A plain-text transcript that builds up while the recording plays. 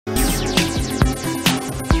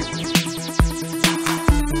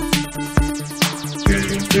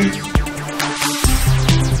What's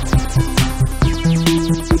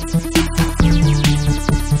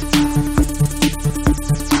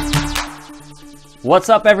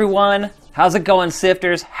up, everyone? How's it going,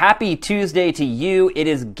 Sifters? Happy Tuesday to you. It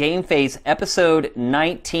is GameFace episode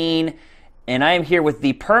 19, and I am here with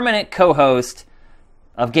the permanent co-host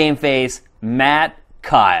of GameFace, Matt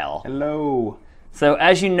Kyle. Hello. So,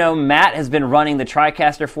 as you know, Matt has been running the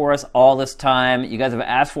TriCaster for us all this time. You guys have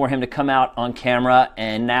asked for him to come out on camera,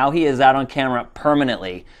 and now he is out on camera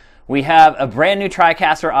permanently. We have a brand new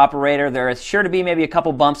TriCaster operator. There is sure to be maybe a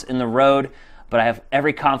couple bumps in the road, but I have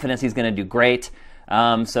every confidence he's going to do great.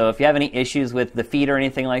 So if you have any issues with the feed or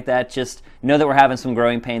anything like that, just know that we're having some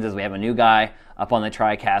growing pains as we have a new guy up on the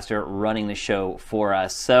TriCaster running the show for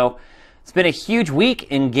us. So it's been a huge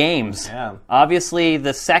week in games. Yeah. Obviously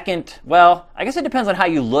the second, well, I guess it depends on how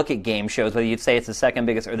you look at game shows, whether you'd say it's the second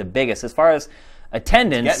biggest or the biggest. As far as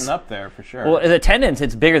attendance... It's getting up there for sure. Well, as attendance,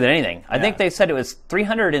 it's bigger than anything. I think they said it was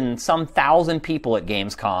 300 and some thousand people at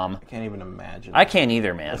Gamescom. I can't even imagine. I can't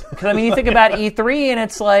either, man. Because, I mean, you think about E3 and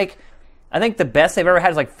it's like... I think the best they've ever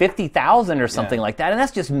had is like 50,000 or something like that, and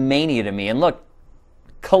that's just mania to me. And look,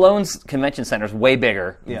 Cologne's convention center is way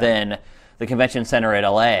bigger than the convention center at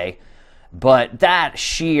LA, but that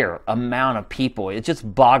sheer amount of people, it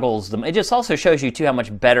just boggles them. It just also shows you, too, how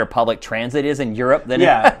much better public transit is in Europe than in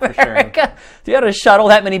America. For sure. You got to shuttle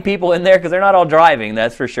that many people in there because they're not all driving,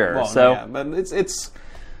 that's for sure. Well, so, yeah, but it's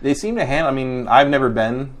they seem to handle. I mean, I've never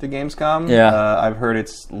been to Gamescom. Yeah. I've heard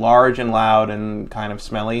it's large and loud and kind of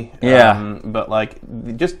smelly. Yeah. But like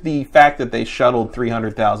just the fact that they shuttled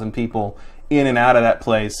 300,000 people in and out of that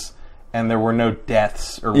place, and there were no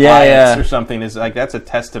deaths or riots or something, is like that's a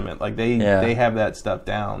testament. Like they have that stuff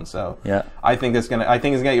down. So I think it's gonna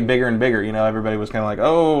get bigger and bigger. You know, everybody was kind of like,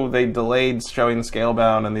 oh, they delayed showing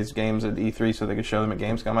Scalebound and these games at E3 so they could show them at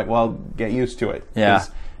Gamescom. I'm like, well, get used to it. Yeah.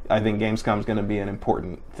 I think Gamescom is going to be an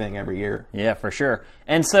important thing every year. Yeah, for sure.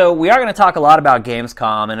 And so we are going to talk a lot about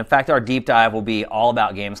Gamescom, and in fact our deep dive will be all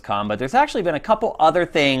about Gamescom, but there's actually been a couple other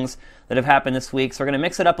things that have happened this week, so we're going to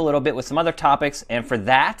mix it up a little bit with some other topics, and for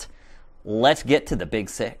that, let's get to the Big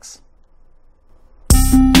Six.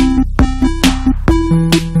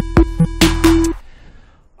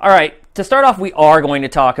 All right, to start off, we are going to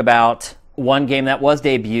talk about one game that was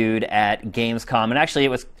debuted at Gamescom, and actually it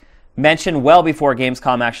was mentioned well before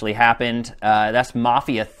Gamescom actually happened. That's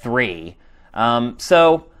Mafia 3.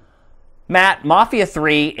 So, Matt, Mafia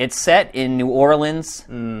 3, it's set in New Orleans.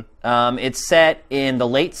 It's set in the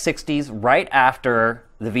late 60s, right after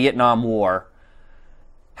the Vietnam War.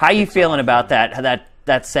 How are you feeling about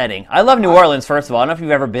that setting? I love New Orleans, first of all. I don't know if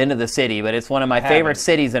you've ever been to the city, but it's one of my favorite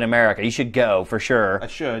cities in America. You should go, for sure. I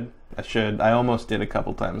should. I almost did a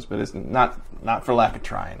couple times, but it's not for lack of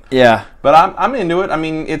trying. Yeah. But I'm into it. I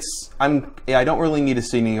mean, I don't really need to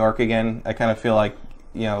see New York again. I kind of feel like,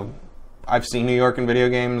 you know, I've seen New York in video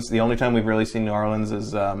games. The only time we've really seen New Orleans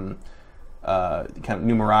is kind of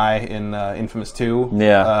New Marais in Infamous 2.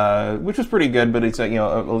 Yeah. Which was pretty good, but it's a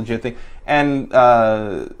legit thing. And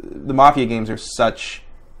the Mafia games are such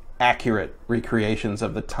accurate recreations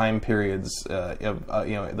of the time periods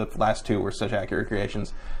the last two were such accurate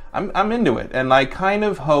recreations. I'm into it, and I kind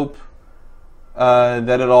of hope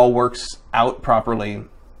that it all works out properly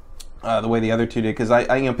the way the other two did, because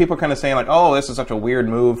I people are kind of saying like, oh, this is such a weird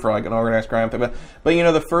move for like an organized crime thing, but you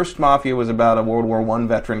know, the first Mafia was about a World War I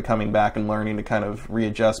veteran coming back and learning to kind of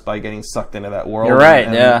readjust by getting sucked into that world. You're right.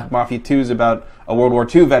 And Mafia 2 is about a World War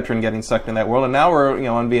II veteran getting sucked in that world, and now we're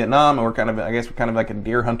on Vietnam, and we're kind of like a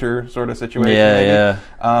deer hunter sort of situation. Yeah.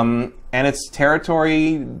 And it's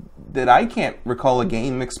territory that I can't recall a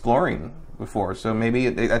game exploring before, so maybe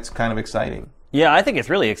that's kind of exciting. Yeah, I think it's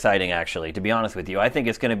really exciting, actually, to be honest with you. I think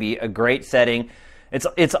it's going to be a great setting.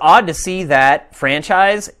 It's odd to see that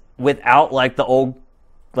franchise without, like, the old,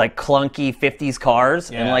 like, clunky 50s cars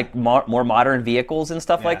and, like, more modern vehicles and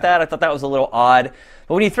stuff like that. I thought that was a little odd.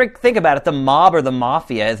 But when you think about it, the mob or the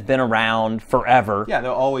mafia has been around forever. Yeah,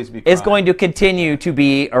 they'll always be. It's going to continue to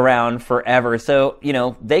be around forever. So, you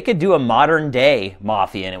know, they could do a modern day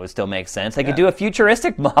mafia and it would still make sense. They could do a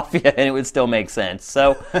futuristic mafia and it would still make sense.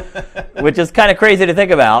 So, which is kind of crazy to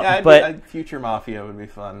think about. Yeah, but future mafia would be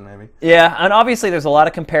fun, maybe. Yeah, and obviously there's a lot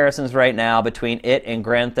of comparisons right now between it and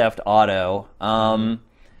Grand Theft Auto.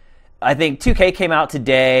 I think 2K came out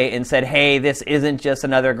today and said, hey, this isn't just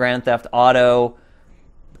another Grand Theft Auto.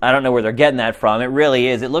 I don't know where they're getting that from. It really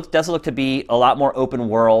is. It does look to be a lot more open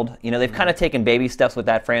world. You know, they've kind of taken baby steps with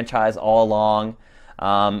that franchise all along.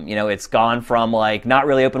 You know, it's gone from like not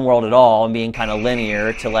really open world at all and being kind of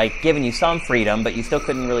linear to like giving you some freedom, but you still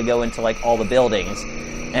couldn't really go into like all the buildings.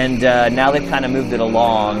 And now they've kind of moved it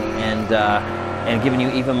along, and and giving you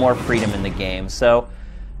even more freedom in the game. So,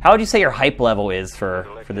 how would you say your hype level is for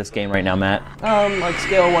this game right now, Matt? Like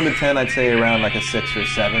scale 1 to 10, I'd say around like a 6 or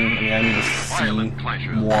 7. I mean, I need to see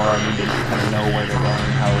more. I need to kind of know where they're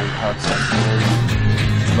going, how accessible it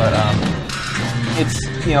is. But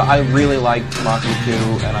it's, you know, I really liked Mafia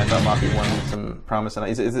 2, and I thought Mafia 1 had some promise. And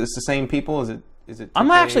is it the same people? Is it 2K?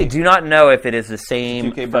 I actually do not know if it is the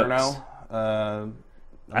same 2K folks. Burnout?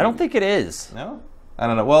 I don't think it is. No? I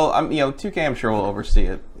don't know. Well, 2K I'm sure will oversee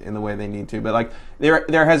it in the way they need to. But like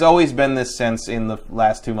there has always been this sense in the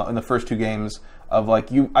first 2 games of like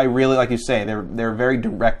I really, like you say, they're very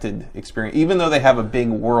directed experience. Even though they have a big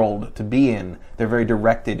world to be in, they're very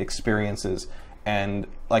directed experiences. And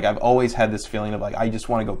like I've always had this feeling of like I just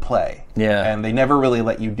want to go play. Yeah. And they never really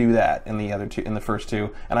let you do that in the first 2.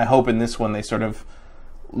 And I hope in this one they sort of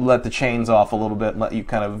let the chains off a little bit and let you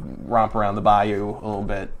kind of romp around the bayou a little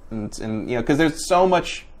bit. And you know, because there's so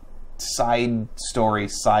much side story,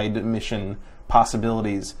 side mission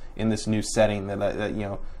possibilities in this new setting that you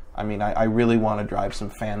know, I mean, I really want to drive some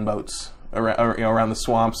fan boats around the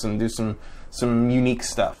swamps and do some unique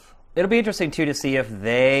stuff. It'll be interesting, too, to see if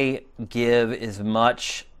they give as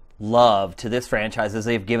much love to this franchise as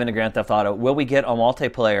they've given to Grand Theft Auto. Will we get a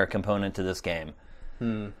multiplayer component to this game?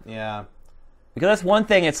 Yeah. Because that's one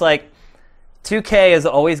thing, it's like 2K has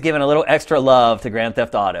always given a little extra love to Grand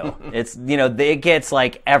Theft Auto. It's, you know, it gets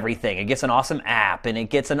like everything. It gets an awesome app, and it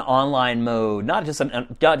gets an online mode, not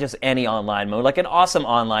just any online mode, like an awesome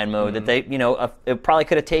online mode that they, you know, it probably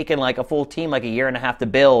could have taken like a full team like a year and a half to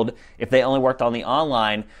build if they only worked on the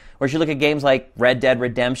online. Whereas you look at games like Red Dead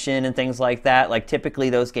Redemption and things like that, like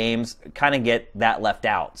typically those games kind of get that left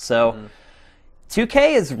out. So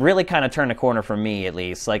 2K has really kind of turned a corner for me, at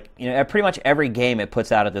least. Like, you know, pretty much every game it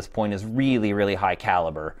puts out at this point is really, really high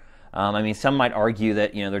caliber. I mean, some might argue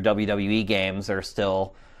that, you know, their WWE games are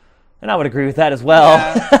still, and I would agree with that as well.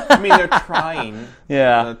 Yeah. I mean, they're trying.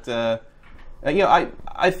 Yeah. But you know,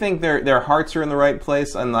 I think their hearts are in the right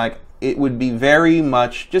place, and like it would be very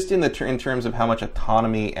much just in terms of how much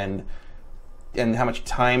autonomy and how much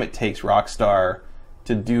time it takes Rockstar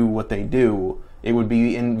to do what they do. It would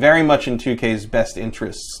be very much in 2K's best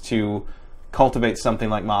interests to cultivate something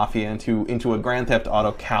like Mafia into a Grand Theft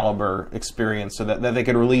Auto caliber experience, so that they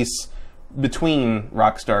could release between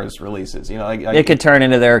Rockstar's releases. You know, like it could turn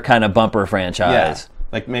into their kind of bumper franchise. Yeah,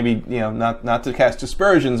 like maybe, you know, not to cast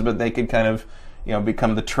aspersions, but they could kind of, you know,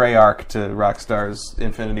 become the Treyarch to Rockstar's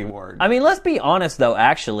Infinity Ward. I mean, let's be honest though.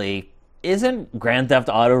 Actually, isn't Grand Theft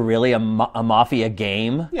Auto really a Mafia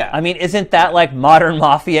game? Yeah. I mean, isn't that like modern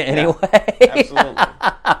Mafia anyway? Yeah, absolutely.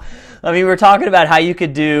 I mean, we're talking about how you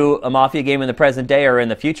could do a Mafia game in the present day or in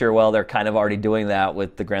the future. Well, they're kind of already doing that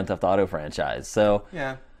with the Grand Theft Auto franchise. So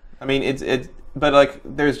yeah, I mean, but like,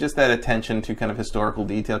 there's just that attention to kind of historical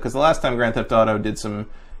detail, because the last time Grand Theft Auto did some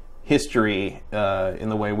history in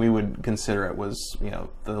the way we would consider it was, you know,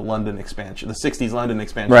 the London expansion, the 60s London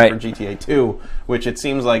expansion for GTA 2, which it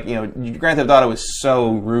seems like, you know, Grand Theft Auto is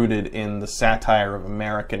so rooted in the satire of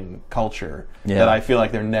American culture that I feel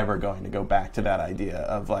like they're never going to go back to that idea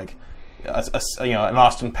of like you know, an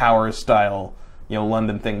Austin Powers style, you know,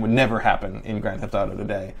 London thing would never happen in Grand Theft Auto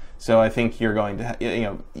today. So I think you're going to, you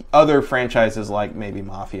know, other franchises like maybe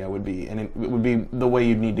Mafia would be, and it would be the way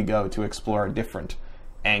you'd need to go to explore a different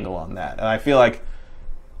angle on that. And I feel like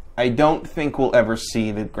I don't think we'll ever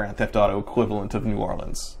see the Grand Theft Auto equivalent of New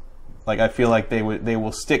Orleans. Like, I feel like they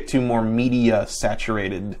will stick to more media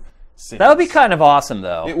saturated cities. That would be kind of awesome,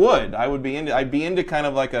 though. It would. I'd be into kind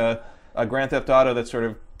of like a Grand Theft Auto that sort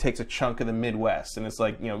of takes a chunk of the Midwest, and it's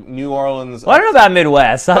like, you know, New Orleans. Well, I don't know about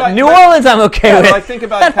Midwest. New Orleans, I'm okay with. But I think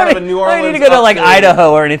about kind of a New Orleans. I don't need to go to like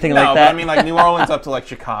Idaho or anything like that. No, but I mean like New Orleans up to like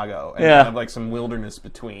Chicago, and kind of like some wilderness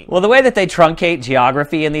between. Well, the way that they truncate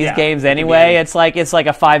geography in these games anyway, it's like a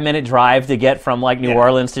 5-minute drive to get from like New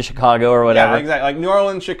Orleans to Chicago or whatever. Yeah, exactly. Like New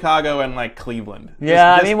Orleans, Chicago, and like Cleveland.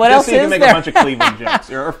 Yeah, I mean, what else so you is can make there? a bunch of Cleveland jokes,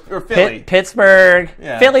 or Philly, Pittsburgh.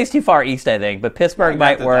 Yeah. Philly's too far east, I think, but Pittsburgh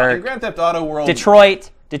might work. In Grand Theft Auto world, Detroit,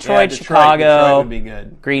 Chicago, Detroit would be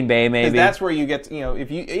good. Green Bay, maybe. That's where you get, you know,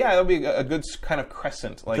 that'll be a good kind of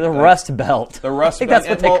crescent, like the Rust Belt. The Rust Belt. I think that's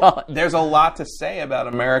what they call it. There's a lot to say about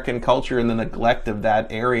American culture and the neglect of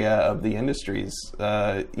that area of the industries.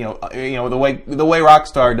 You know, the way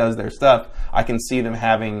Rockstar does their stuff, I can see them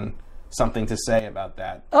having something to say about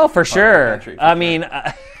that. Oh, for sure. I mean.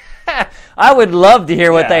 I would love to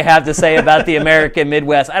hear what they have to say about the American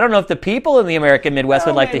Midwest. I don't know if the people in the American Midwest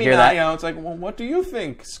would like to hear that. You know, it's like, well, what do you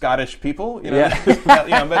think, Scottish people? You know,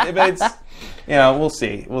 but it's, you know, we'll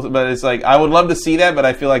see. But it's like, I would love to see that, but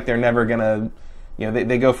I feel like they're never gonna, you know,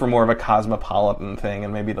 they go for more of a cosmopolitan thing,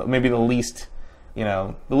 and maybe the least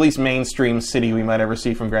the least mainstream city we might ever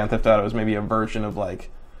see from Grand Theft Auto is maybe a version of like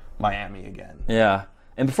Miami again. Yeah.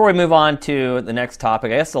 And before we move on to the next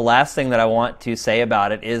topic, I guess the last thing that I want to say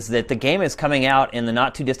about it is that the game is coming out in the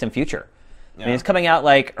not too distant future. Yeah. I mean, it's coming out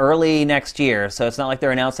like early next year, so it's not like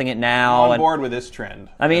they're announcing it now. I'm on board with this trend.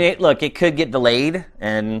 I mean, it could get delayed,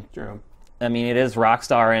 and true. I mean, it is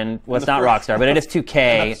Rockstar, and it's not Rockstar, but it is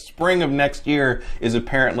 2K. The spring of next year is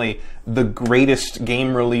apparently the greatest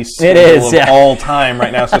game release of all time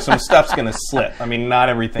right now, so some stuff's going to slip. I mean, not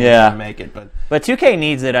everything's going to make it, but 2K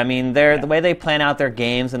needs it. I mean, the way they plan out their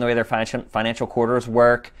games and the way their financial quarters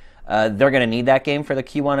work, they're going to need that game for the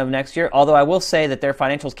Q1 of next year. Although I will say that their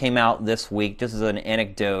financials came out this week, just as an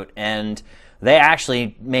anecdote, and they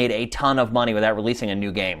actually made a ton of money without releasing a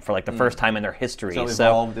new game for like the first time in their history. So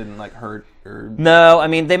Evolve didn't like hurt or... No, I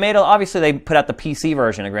mean obviously they put out the PC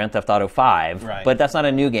version of Grand Theft Auto 5, right. But that's not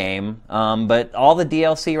a new game. But all the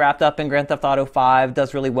DLC wrapped up in Grand Theft Auto 5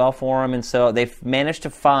 does really well for them, and so they've managed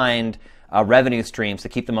to find revenue streams to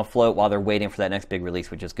keep them afloat while they're waiting for that next big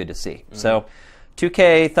release, which is good to see. So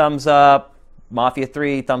 2K, thumbs up. Mafia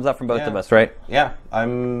 3, thumbs up from both of us, right? Yeah,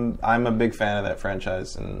 I'm a big fan of that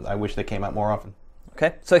franchise, and I wish they came out more often.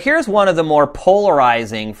 Okay, so here's one of the more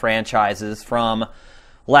polarizing franchises from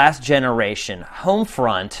last generation,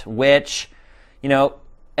 Homefront, which,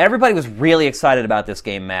 everybody was really excited about this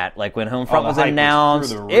game, Matt. Like, when Homefront was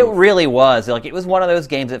announced, it really was. Like, it was one of those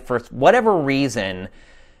games that, for whatever reason,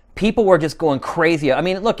 people were just going crazy. I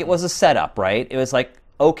mean, look, it was a setup, right? It was like,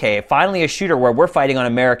 okay, finally a shooter where we're fighting on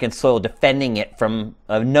American soil, defending it from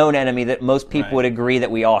a known enemy that most people would agree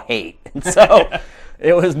that we all hate. And so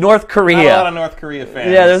it was North Korea. Not a lot of North Korea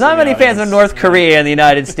fans. Yeah, there's not many fans of North Korea in the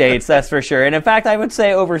United States, that's for sure. And in fact, I would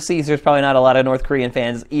say overseas there's probably not a lot of North Korean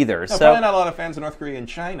fans either. No, probably not a lot of fans of North Korea in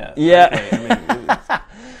China. Yeah.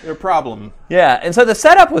 They're a problem. Yeah, and so the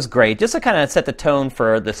setup was great, just to kind of set the tone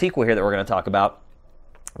for the sequel here that we're going to talk about.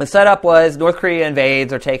 The setup was North Korea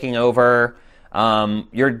invades, are taking over.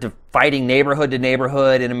 You're fighting neighborhood to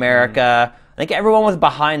neighborhood in America. I think everyone was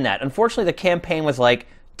behind that. Unfortunately, the campaign was like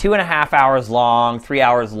 2.5 hours long, 3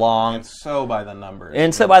 hours long. And so by the numbers.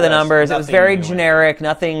 It was very generic,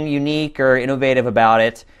 nothing unique or innovative about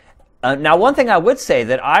it. Now, one thing I would say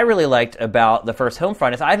that I really liked about the first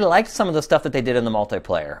Homefront is I liked some of the stuff that they did in the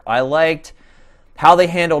multiplayer. I liked how they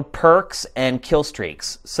handled perks and kill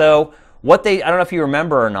streaks. So I don't know if you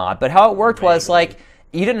remember or not, but how it worked was like,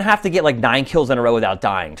 you didn't have to get like 9 kills in a row without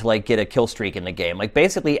dying to like get a kill streak in the game. Like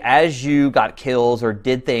basically as you got kills or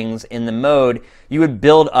did things in the mode, you would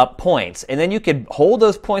build up points. And then you could hold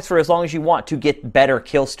those points for as long as you want to get better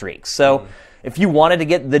kill streaks. So if you wanted to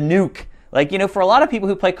get the nuke, like, for a lot of people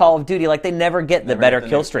who play Call of Duty, like they never get the better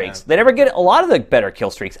kill streaks. Yeah. They never get a lot of the better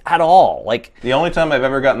kill streaks at all. Like the only time I've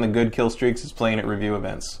ever gotten the good kill streaks is playing at review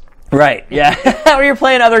events. Right, yeah. Or you're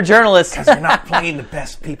playing other journalists. Because you're not playing the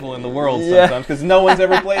best people in the world sometimes, because no one's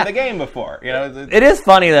ever played the game before. It is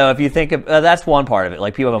funny, though, if you think of... that's one part of it.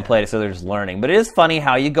 Like, people haven't played it, so they're just learning. But it is funny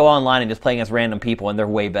how you go online and just playing against random people, and they're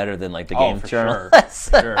way better than, like, the game journalists.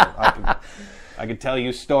 Sure. I could tell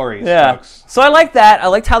you stories, folks. So I like that. I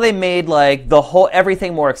liked how they made, like,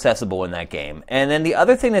 everything more accessible in that game. And then the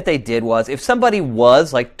other thing that they did was, if somebody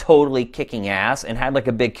was, like, totally kicking ass and had, like,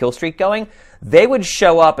 a big kill streak going, they would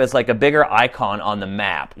show up as like a bigger icon on the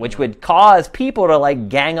map, which would cause people to like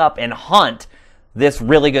gang up and hunt this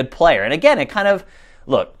really good player. And again, it kind of,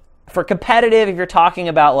 look, for competitive, if you're talking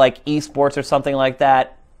about like esports or something like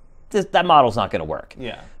that, that model's not going to work.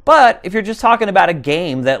 Yeah. But if you're just talking about a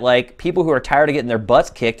game that like people who are tired of getting their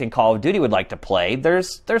butts kicked in Call of Duty would like to play,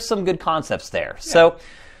 there's some good concepts there. Yeah. So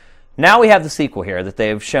now we have the sequel here that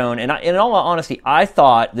they've shown. And in all honesty, I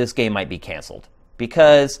thought this game might be canceled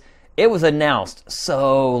because it was announced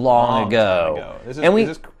so long ago. Is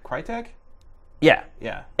this Crytek? Yeah.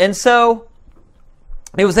 Yeah. And so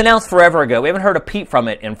it was announced forever ago. We haven't heard a peep from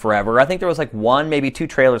it in forever. I think there was like 1, maybe 2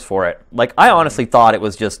 trailers for it. Like, I honestly thought it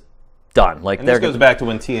was just done. Like, and this goes back to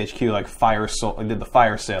when THQ did the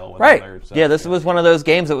fire sale. With right. Others, yeah, this was one of those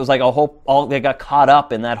games that was like they got caught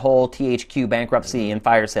up in that whole THQ bankruptcy and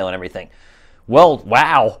fire sale and everything. Well,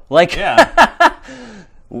 wow. Like, yeah.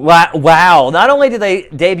 Wow. Not only did they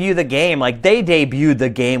debut the game, like they debuted the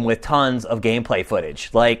game with tons of gameplay footage.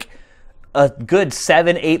 Like a good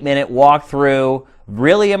 7-8 minute walkthrough,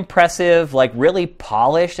 really impressive, like really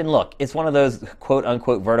polished. And look, it's one of those quote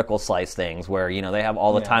unquote vertical slice things where, they have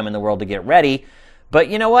all the time in the world to get ready. But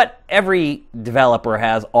you know what? Every developer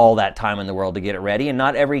has all that time in the world to get it ready, and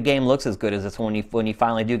not every game looks as good as this when you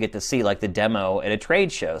finally do get to see like the demo at a trade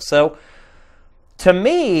show. So to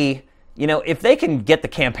me, if they can get the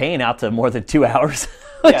campaign out to more than 2 hours,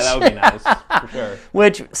 that would be nice, for sure.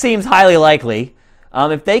 Which seems highly likely.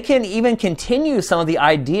 If they can even continue some of the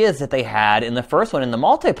ideas that they had in the first one in the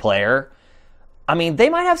multiplayer, I mean, they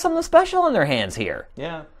might have something special in their hands here.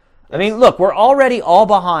 Yeah. I mean, look, we're already all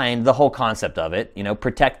behind the whole concept of it,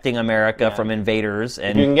 protecting America from invaders.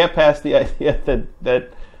 And you can get past the idea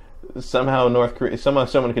that somehow North Korea,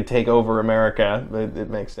 someone could take over America. It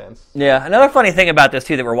makes sense. Yeah. Another funny thing about this,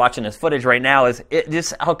 too, that we're watching this footage right now is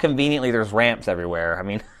just how conveniently there's ramps everywhere. I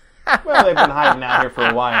mean... Well, they've been hiding out here for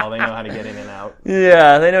a while. They know how to get in and out.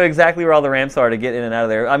 Yeah, they know exactly where all the ramps are to get in and out of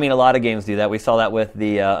there. I mean, a lot of games do that. We saw that with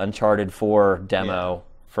the Uncharted 4 demo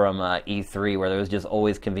from E3, where there was just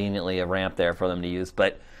always conveniently a ramp there for them to use.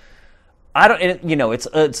 But I don't, it's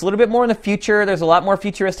a little bit more in the future. There's a lot more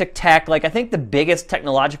futuristic tech. Like, I think the biggest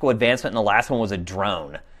technological advancement in the last one was a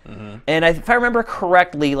drone. Mm-hmm. And if I remember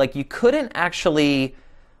correctly, like, you couldn't actually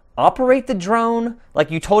operate the drone.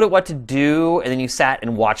 Like, you told it what to do, and then you sat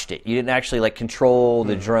and watched it. You didn't actually control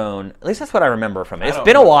the drone. At least that's what I remember from it. It's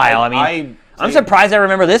been a while. I'm surprised I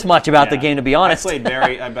remember this much about the game, to be honest. I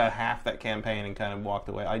played about half that campaign and kind of walked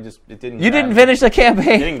away. It didn't. You didn't finish the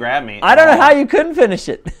campaign. It didn't grab me. I don't know how you couldn't finish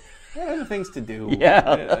it. I had other things to do.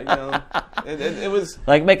 Yeah. It was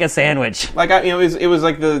like make a sandwich. It was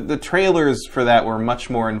like the trailers for that were much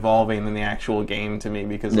more involving than the actual game to me,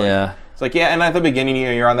 because it's like, and at the beginning,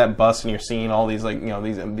 you're on that bus and you're seeing all these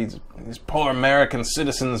these poor American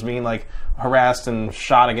citizens being harassed and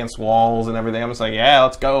shot against walls and everything. I'm just like,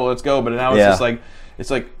 let's go. But now it's just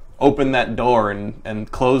it's like open that door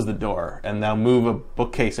and close the door and now move a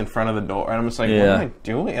bookcase in front of the door. And I'm just like, what am I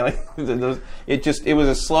doing? It was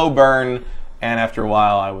a slow burn, and after a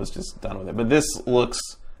while I was just done with it. But this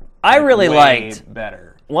looks way better.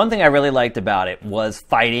 One thing I really liked about it was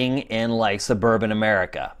fighting in suburban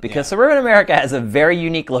America, because suburban America has a very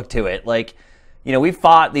unique look to it. We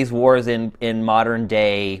fought these wars in modern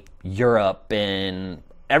day Europe and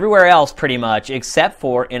everywhere else pretty much, except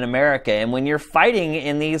for in America. And when you're fighting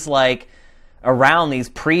in these around these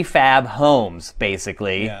prefab homes,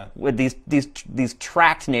 basically, with these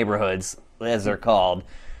tract neighborhoods, as they're called,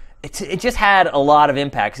 it just had a lot of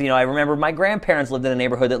impacts. I remember my grandparents lived in a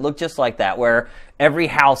neighborhood that looked just like that, where every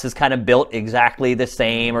house is kind of built exactly the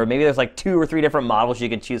same, or maybe there's 2 or 3 different models you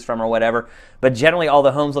can choose from or whatever. But generally all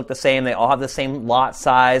the homes look the same. They all have the same lot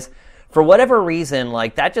size. For whatever reason,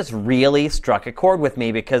 that just really struck a chord with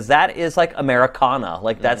me, because that is Americana.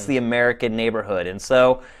 That's the American neighborhood. And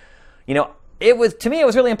so, it was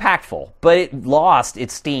really impactful, but it lost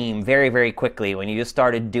its steam very, very quickly when you just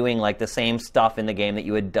started doing the same stuff in the game that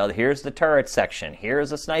you had done. Here's the turret section.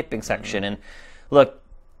 Here's the sniping section. And look,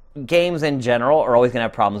 games in general are always going to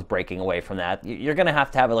have problems breaking away from that. You're going to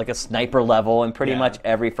have a sniper level in pretty much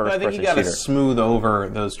every first-person shooter. I think you got to smooth over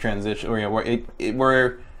those transitions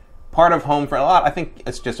where part of home for a lot. I think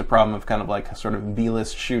it's just a problem of kind of sort of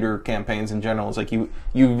B-list shooter campaigns in general. It's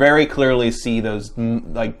you very clearly see those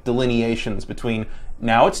delineations between,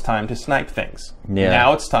 now it's time to snipe things. Yeah.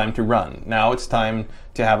 Now it's time to run. Now it's time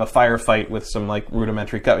to have a firefight with some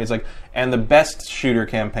rudimentary cut. It's and the best shooter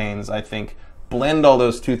campaigns, I think, blend all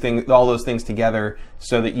those things together,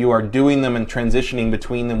 so that you are doing them and transitioning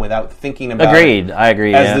between them without thinking about Agreed. I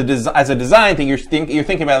agree. As a design thing, you're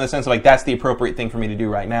thinking about it in the sense of that's the appropriate thing for me to do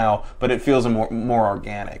right now, but it feels more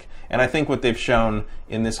organic. And I think what they've shown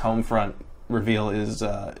in this Homefront reveal is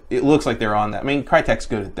it looks like they're on that. I mean, Crytek's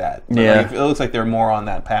good at that. But it looks like they're more on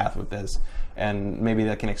that path with this, and maybe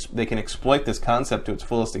they can exploit this concept to its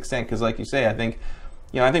fullest extent. Because, like you say, I think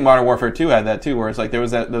Modern Warfare 2 had that too, where it's there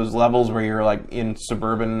was those levels where you're in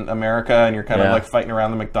suburban America and you're kind of fighting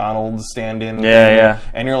around the McDonald's stand-in.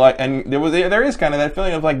 And you're and there is kind of that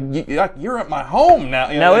feeling of you're at my home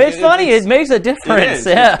now. No, it's funny. It makes a difference.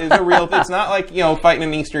 It's a real. It's not fighting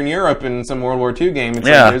in Eastern Europe in some World War II game.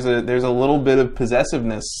 It's there's a little bit of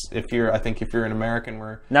possessiveness if you're an American.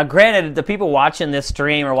 Where now, granted, the people watching this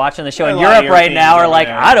stream or watching the show in Europe right now are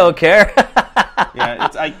I don't care.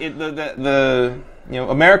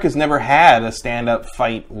 America's never had a stand-up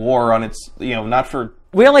fight war on its, not for...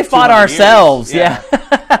 We only fought ourselves,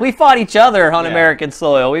 we fought each other on American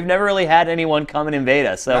soil. We've never really had anyone come and invade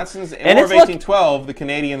us. So. Not since in War of 1812, the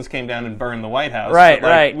Canadians came down and burned the White House.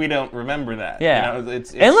 Right. We don't remember that. Yeah.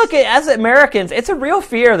 It's and look, as Americans, it's a real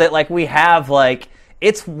fear that, we have,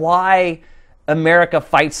 it's why America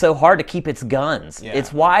fights so hard to keep its guns. Yeah.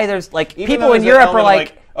 It's why there's, people in Europe are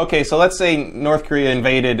okay, so let's say North Korea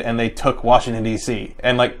invaded and they took Washington, D.C.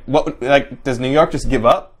 And, does New York just give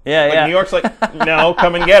up? Yeah. New York's no,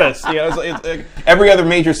 come and get us. It's every other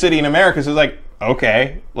major city in America is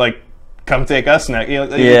okay, come take us next.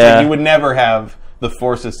 You would never have the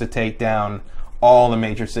forces to take down all the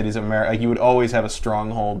major cities of America. You would always have a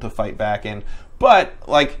stronghold to fight back in. But,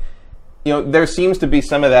 there seems to be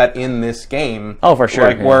some of that in this game. Oh, for sure.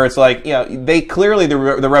 Like, where it's like, they clearly, the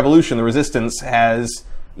revolution, the resistance has,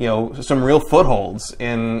 some real footholds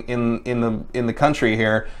in the country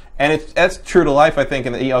here. And that's true to life, I think.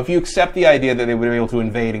 And if you accept the idea that they would be able to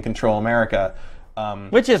invade and control America,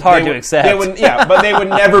 which is hard to accept. But they would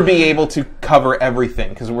never be able to cover everything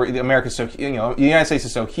because America's so, the United States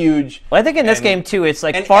is so huge. Well, I think in this game too, it's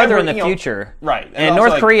like farther in the future, right? And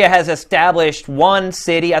North Korea has established one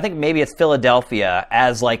city. I think maybe it's Philadelphia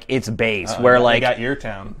as like its base, where like you got your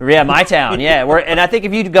town. Yeah, my town. Yeah, and I think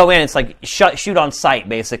if you go in, it's like shoot on sight.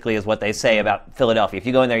 Basically, is what they say about Philadelphia. If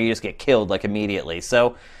you go in there, you just get killed like immediately.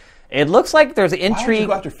 So. It looks like there's intrigue. Why would you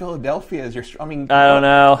go after Philadelphia as your? I mean, I don't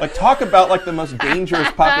know. Like, talk about like the most dangerous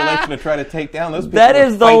population to try to take down. Those people that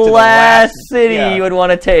is the last city you would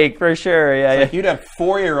want to take for sure. Yeah, like you'd have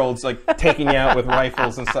 4-year-olds like taking you out with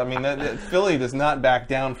rifles and stuff. I mean, Philly does not back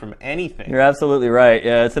down from anything. You're absolutely right.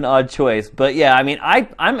 Yeah, it's an odd choice, but yeah, I mean,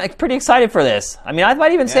 I'm pretty excited for this. I mean, I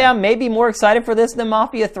might even say I'm maybe more excited for this than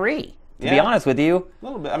Mafia 3. To be honest with you, a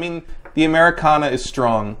little bit. I mean, the Americana is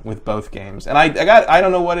strong with both games, and I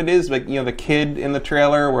don't know what it is, but the kid in the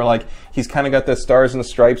trailer where like he's kind of got the stars and the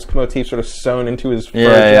stripes motif sort of sewn into his fur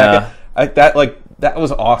jacket. That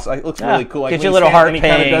was awesome. It looks really cool. Like, get your little heart pain. He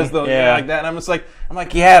kind of does the like that, and I'm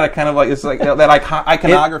like, that kind of like it's like that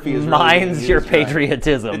iconography is mines really your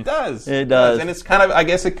patriotism. Right. It does, and it's kind of, I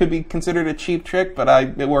guess it could be considered a cheap trick, but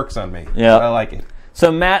it works on me. Yeah, I like it. So,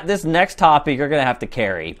 Matt, this next topic you're going to have to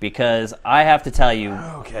carry because I have to tell you,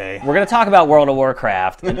 we're going to talk about World of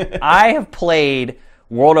Warcraft. And I have played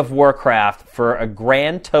World of Warcraft for a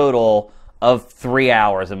grand total of 3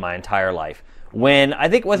 hours in my entire life. When I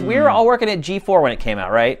think we were all working at G4 when it came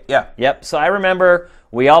out, right? Yeah. Yep. So I remember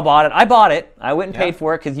we all bought it. I bought it. I went and paid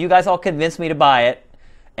for it because you guys all convinced me to buy it.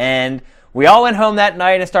 And we all went home that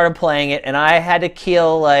night and started playing it. And I had to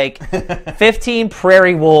kill like 15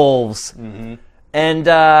 prairie wolves. Mm-hmm. And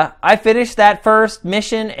I finished that first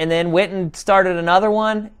mission and then went and started another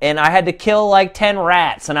one, and I had to kill like 10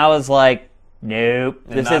 rats, and I was like, nope,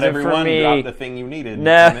 this isn't for me. Not everyone dropped the thing you needed.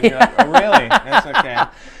 No. And then you're like, oh, really? That's okay.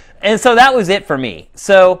 And so that was it for me.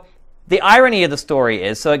 So the irony of the story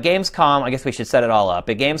is, so at Gamescom, I guess we should set it all up.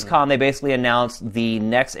 At Gamescom, they basically announced the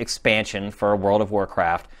next expansion for World of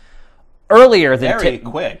Warcraft. Earlier than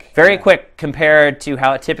very quick compared to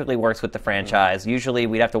how it typically works with the franchise. Usually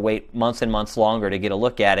we'd have to wait months and months longer to get a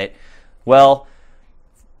look at it. Well,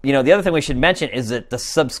 the other thing we should mention is that the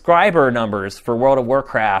subscriber numbers for World of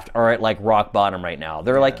Warcraft are at like rock bottom right now.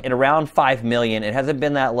 They're like at around 5 million. It hasn't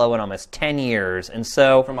been that low in almost 10 years. And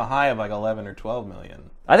so from a high of like 11 or 12 million.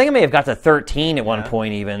 I think it may have got to 13 at one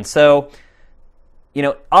point even. So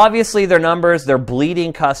obviously their numbers, they're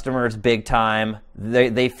bleeding customers big time.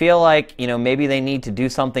 They feel like, maybe they need to do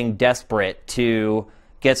something desperate to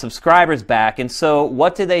get subscribers back. And so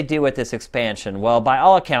what did they do with this expansion? Well, by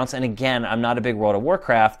all accounts, and again, I'm not a big World of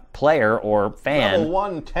Warcraft player or fan. Level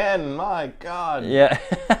 110, my God. Yeah.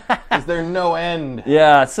 Is there no end?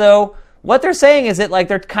 Yeah, so what they're saying is that like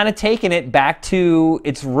they're kind of taking it back to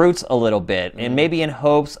its roots a little bit, and maybe in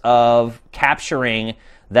hopes of capturing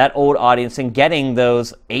that old audience and getting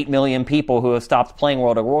those 8 million people who have stopped playing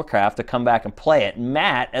World of Warcraft to come back and play it.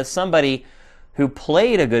 Matt, as somebody who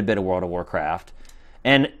played a good bit of World of Warcraft,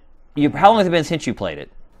 and how long has it been since you played it?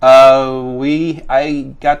 It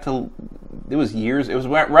was years. It was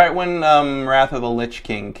right when Wrath of the Lich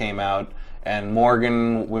King came out. And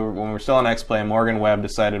Morgan, when we were still on X-Play, Morgan Webb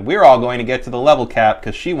decided we were all going to get to the level cap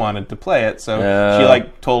because she wanted to play it. So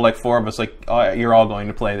she told 4 of us oh, you're all going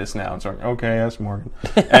to play this now. And so okay, yes, Morgan.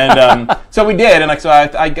 And so we did. And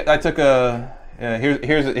I took a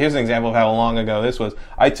here's an example of how long ago this was.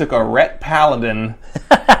 I took a Ret Paladin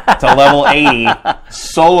to level 80,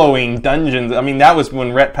 soloing dungeons. I mean, that was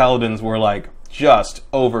when Ret Paladins were just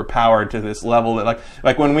overpowered to this level that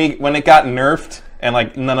when it got nerfed.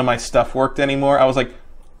 And none of my stuff worked anymore. I was like,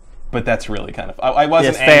 but that's really kind of. I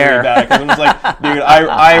wasn't angry about it because it was dude,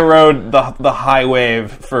 I rode the high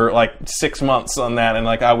wave for 6 months on that, and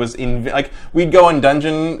I was in we'd go on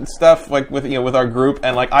dungeon stuff with our group,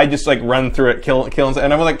 and I just run through it, kill,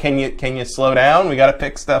 and I'm like, can you slow down? We got to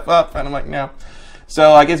pick stuff up, and I'm like, no.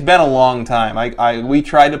 So it's been a long time. We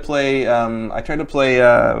tried to play. I tried to play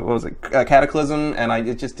what was it, Cataclysm, and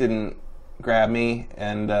it just didn't grab me,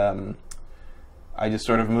 and. I just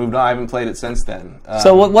sort of moved on. I haven't played it since then.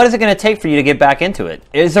 So what is it going to take for you to get back into it?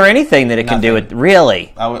 Is there anything that it can do? It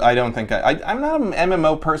really? I don't think I'm not an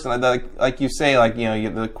MMO person. Like you say,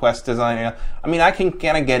 the quest design. I mean, I can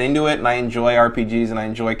kind of get into it, and I enjoy RPGs, and I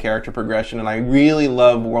enjoy character progression, and I really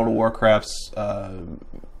love World of Warcraft's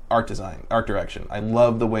art design, art direction. I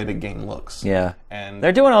love the way the game looks. Yeah, and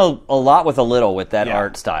they're doing a lot with a little with that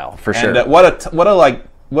art style for sure. And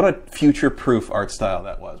what a future-proof art style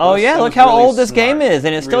that was. Oh yeah, look how old this game is,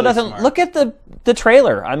 and it still doesn't. Smart. Look at the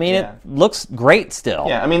trailer. I mean, it looks great still.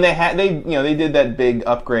 Yeah, I mean they did that big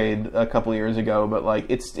upgrade a couple years ago, but like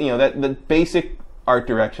it's that the basic art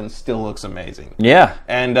direction still looks amazing. Yeah,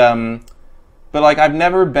 and but like I've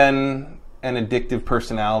never been an addictive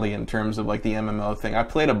personality in terms of like the MMO thing. I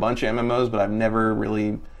played a bunch of MMOs, but I've never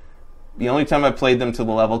really. The only time I played them to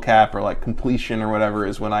the level cap or like completion or whatever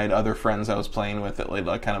is when I had other friends I was playing with that would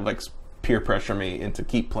like kind of like peer pressure me into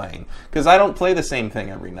keep playing, because I don't play the same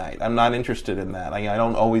thing every night. I'm not interested in that. I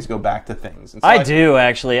don't always go back to things. And so I do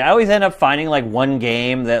actually. I always end up finding like one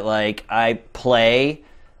game that like I play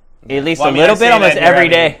at least a little bit almost every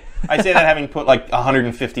day. I say that having put like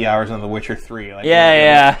 150 hours on The Witcher 3. Like,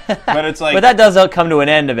 yeah. But it's like, but that does come to an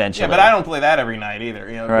end eventually. Yeah, but I don't play that every night either.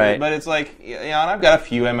 Right. But it's like, and I've got a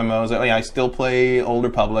few MMOs. I still play Old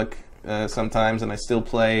Republic sometimes, and I still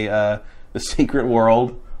play The Secret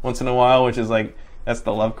World once in a while, which is like, that's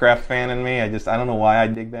the Lovecraft fan in me. I don't know why I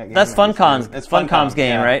dig that game. That's Funcom's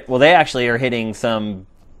game, right? Well, they actually are hitting some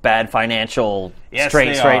bad financial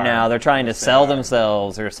straits right now. They're trying to sell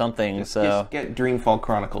themselves or something. Just get Dreamfall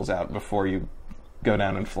Chronicles out before you go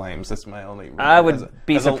down in flames. That's my only. I would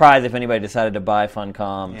be surprised if anybody decided to buy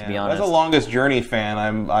Funcom. To be honest, as a Longest Journey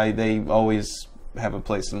fan, they always have a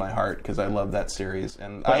place in my heart because I love that series.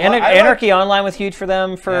 And Anarchy Online was huge for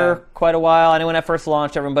them for quite a while. I know when it first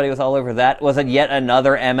launched, everybody was all over that. Was it yet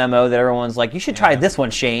another MMO that everyone's like, you should try this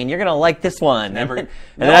one, Shane. You're going to like this one. And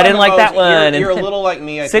then I didn't like that one. You're a little like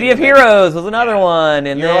me. City of Heroes was another one.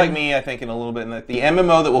 And you're like me, I think, in a little bit. And the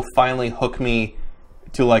MMO that will finally hook me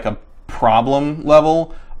to like a problem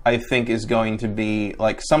level, I think, is going to be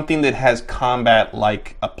like something that has combat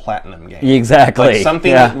like a Platinum game. Exactly. Like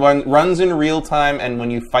something that runs in real time, and when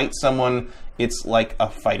you fight someone, it's like a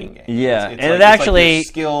fighting game. Yeah, it's and like, it actually,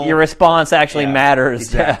 like your response actually matters.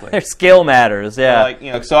 Exactly. Their skill matters. Yeah.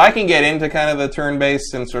 So so I can get into kind of the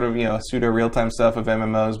turn-based and sort of pseudo real-time stuff of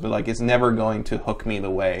MMOs, but like it's never going to hook me the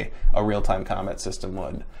way a real-time combat system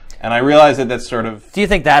would. And I realize that that's sort of... Do you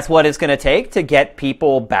think that's what it's going to take to get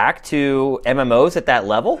people back to MMOs at that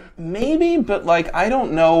level? Maybe, but like I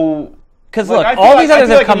don't know... Because look, all these others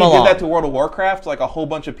have come along. If you did that to World of Warcraft, like a whole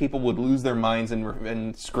bunch of people would lose their minds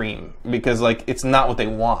and scream because like it's not what they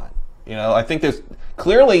want. I think there's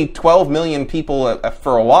clearly 12 million people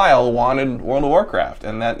for a while wanted World of Warcraft,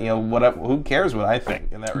 and that who cares what I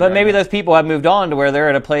think in that regard. But maybe those people have moved on to where they're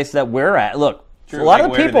at a place that we're at. Look. True. A lot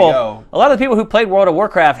of the people who played World of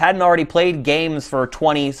Warcraft hadn't already played games for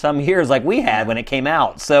 20-some years like we had when it came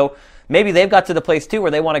out. So maybe they've got to the place, too,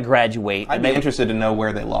 where they want to graduate. I'd be interested to know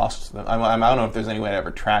where they lost them. I don't know if there's any way to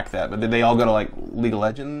ever track that, but did they all go to, like, League of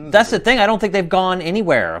Legends? That's the thing. I don't think they've gone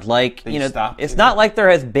anywhere. Like, it's not like there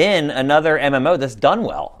has been another MMO that's done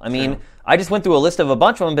well. I mean... I just went through a list of a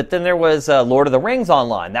bunch of them, but then there was Lord of the Rings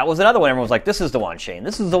Online. That was another one. Everyone was like, this is the one, Shane.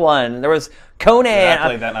 This is the one. There was Conan. Yeah, I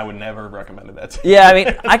played that, and I would never have recommended that to you. Yeah, I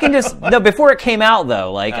mean, I can just... No, before it came out,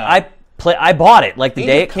 though, like, I bought it, like, the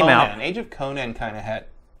day it came out. Age of Conan kind of had...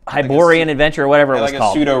 Hyborian Adventure, or whatever it was called. Like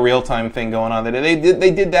a pseudo-real-time thing going on. They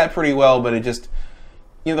did that pretty well, but it just...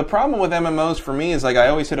 the problem with MMOs for me is like I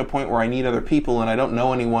always hit a point where I need other people and I don't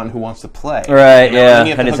know anyone who wants to play. Right, And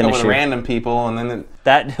you have to hook up with random people, and then...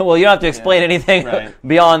 Well, you don't have to explain anything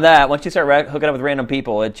beyond that. Once you start hooking up with random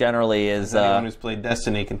people, it generally is... anyone who's played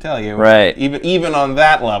Destiny can tell you. Right. Even on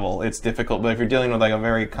that level, it's difficult. But if you're dealing with like a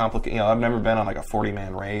very complicated... I've never been on like a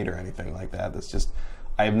 40-man raid or anything like that. That's just...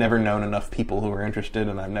 I've never known enough people who are interested,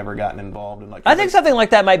 and I've never gotten involved in like... I think something like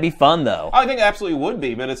that might be fun, though. I think it absolutely would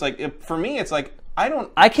be, but it's like... For me, it's like...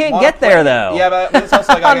 I can't get there though. Yeah, but it's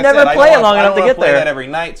also like I'll never play it long enough to get there. I don't want to play that every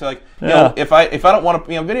night. So like, if I don't want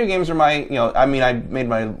to, video games are my, I mean, I made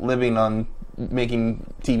my living on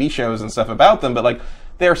making TV shows and stuff about them, but like,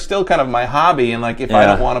 they're still kind of my hobby. And like, if I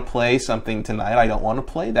don't want to play something tonight, I don't want to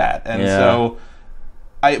play that. And so.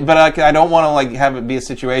 I don't want to like have it be a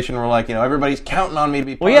situation where like everybody's counting on me to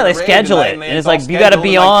be. They schedule it, and it's like you got to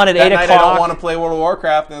be on at 8 o'clock. I don't want to play World of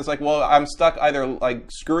Warcraft, and it's like, well, I'm stuck either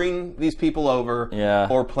like screwing these people over,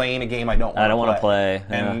 or playing a game I don't want to play.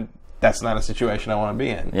 And that's not a situation I want to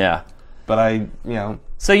be in. Yeah, but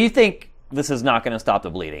So you think this is not going to stop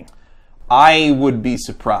the bleeding? I would be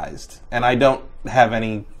surprised, and I don't have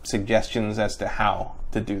any suggestions as to how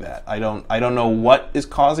to do that. I don't know what is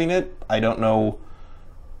causing it. I don't know.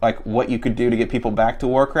 Like what you could do to get people back to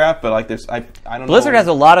Warcraft, but like there's I don't know. Blizzard has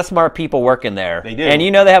a lot of smart people working there. They do, and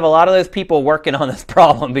they have a lot of those people working on this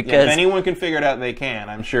problem because if anyone can figure it out, they can.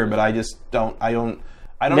 I'm sure, but I just don't.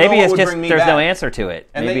 I don't Maybe know what it's would just bring me there's back. no answer to it.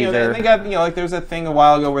 And Maybe they got, like there was a thing a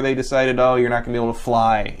while ago where they decided, oh, you're not going to be able to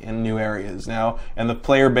fly in new areas now, and the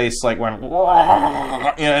player base like went,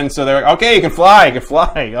 and so they're like, okay, you can fly,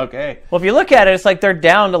 okay. Well, if you look at it, it's like they're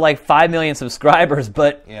down to like 5 million subscribers,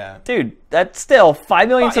 but dude, that's still 5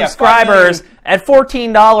 million subscribers 5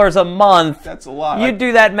 million. at $14 a month. That's a lot. You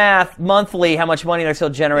do that math monthly, how much money they're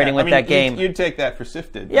still generating with that game. You'd take that for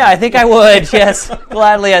Sifted. Yeah, I think I would. Yes,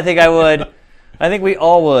 gladly, I think I would. I think we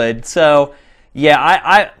all would. So, yeah,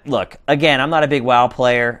 I look, again, I'm not a big WoW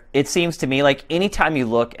player. It seems to me like anytime you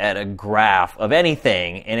look at a graph of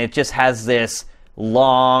anything and it just has this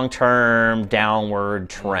long-term downward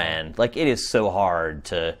trend, like it is so hard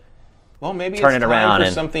to maybe turn it's it around time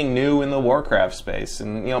for something new in the Warcraft space.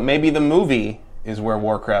 And, maybe the movie is where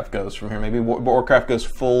Warcraft goes from here. Maybe Warcraft goes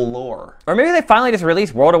full lore. Or maybe they finally just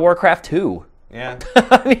released World of Warcraft 2. Yeah.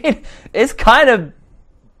 I mean, it's kind of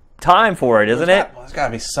time for it, isn't it? There's got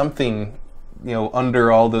to be something,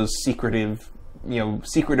 under all those secretive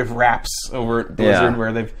wraps over at Blizzard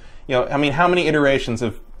where they've, I mean, how many iterations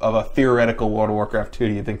of a theoretical World of Warcraft 2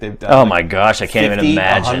 do you think they've done? Oh my gosh, I can't 50, even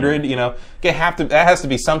imagine. 100, that has to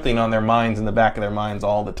be something on their minds, in the back of their minds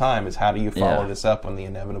all the time, is how do you follow this up when the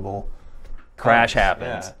inevitable crash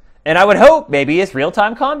happens. Yeah. And I would hope maybe it's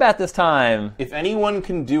real-time combat this time. If anyone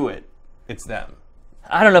can do it, it's them.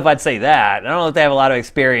 I don't know if I'd say that. I don't know if they have a lot of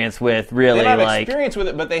experience with really, they don't have experience with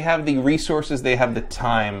it, but they have the resources, they have the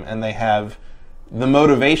time, and they have the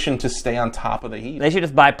motivation to stay on top of the heat. They should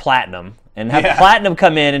just buy Platinum and have Platinum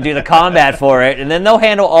come in and do the combat for it, and then they'll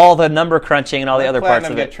handle all the number crunching and all the other parts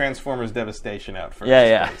of it. Get Transformers Devastation out first.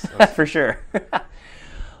 Yeah, for sure.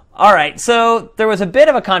 All right, so there was a bit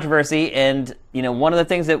of a controversy, and one of the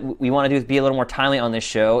things that we want to do is be a little more timely on this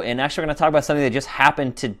show, and actually we're going to talk about something that just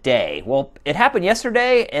happened today. Well, it happened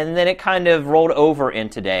yesterday, and then it kind of rolled over in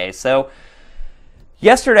today. So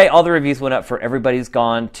yesterday, all the reviews went up for Everybody's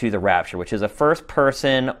Gone to the Rapture, which is a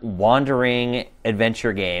first-person wandering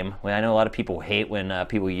adventure game. Well, I know a lot of people hate when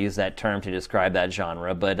people use that term to describe that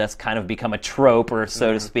genre, but that's kind of become a trope, or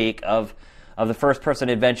so to speak, of the first-person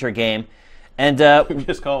adventure game. And we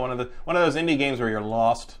just call it one of those indie games where you're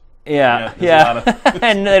lost. Yeah.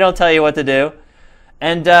 And they don't tell you what to do.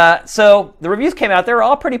 And so the reviews came out. They were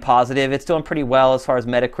all pretty positive. It's doing pretty well as far as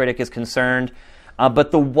Metacritic is concerned.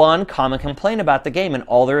 But the one common complaint about the game in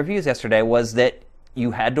all the reviews yesterday was that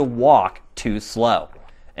you had to walk too slow.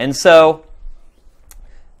 And so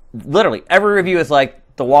literally every review is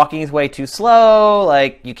like, the walking is way too slow,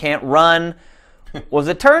 like you can't run. Well, as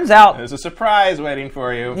it turns out... There's a surprise waiting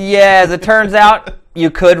for you. Yeah, as it turns out,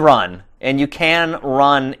 you could run. And you can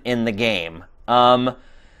run in the game.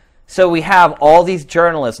 So we have all these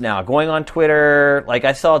journalists now going on Twitter. Like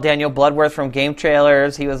I saw Daniel Bloodworth from Game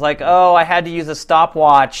Trailers. He was like, oh, I had to use a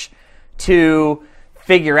stopwatch to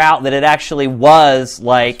figure out that it actually was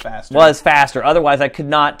faster. Otherwise, I could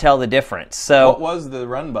not tell the difference. So what was the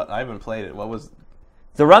run button? I haven't played it. What was...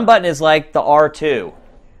 The run button is like the R2.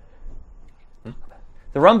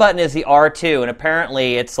 The run button is the R2, and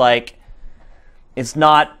apparently it's like it's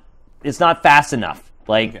not fast enough.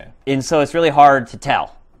 And so it's really hard to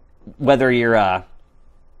tell whether you're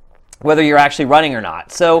actually running or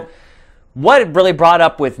not. So what it really brought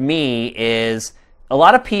up with me is a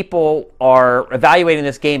lot of people are evaluating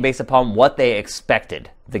this game based upon what they expected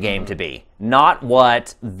the game to be, not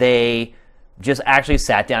what they just actually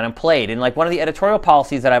sat down and played. And like one of the editorial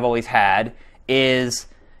policies that I've always had is,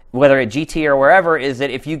 whether at GT or wherever, is that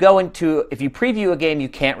if you preview a game, you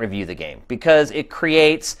can't review the game because it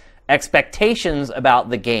creates expectations about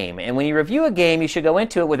the game. And when you review a game, you should go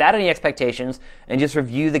into it without any expectations and just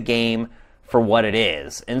review the game for what it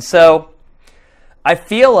is. And so I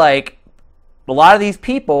feel like a lot of these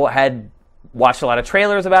people had watched a lot of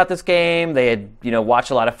trailers about this game. They had,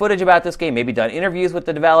 watched a lot of footage about this game, maybe done interviews with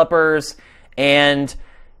the developers, and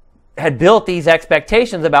had built these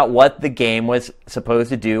expectations about what the game was supposed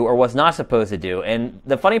to do or was not supposed to do. And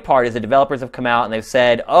the funny part is the developers have come out and they've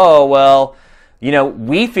said, oh, well,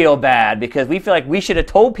 we feel bad because we feel like we should have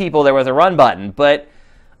told people there was a run button. But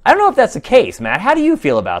I don't know if that's the case, Matt. How do you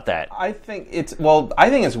feel about that? I think it's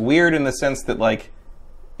weird in the sense that, like,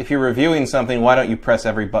 if you're reviewing something, why don't you press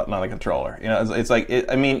every button on the controller? It's like,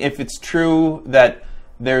 if it's true that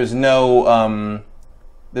there's no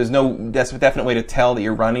definite way to tell that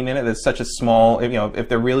you're running in it. There's such a small, if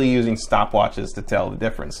they're really using stopwatches to tell the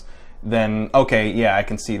difference, then okay, yeah, I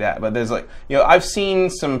can see that. But there's I've seen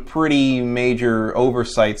some pretty major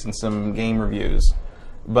oversights in some game reviews.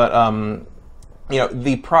 But I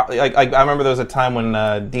remember there was a time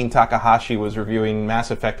when Dean Takahashi was reviewing Mass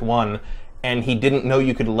Effect 1, and he didn't know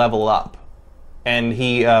you could level up, and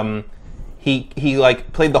he he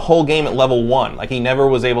like played the whole game at level 1. Like he never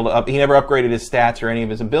was able to he never upgraded his stats or any of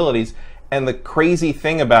his abilities. And the crazy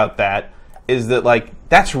thing about that is that like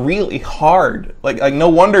that's really hard. Like no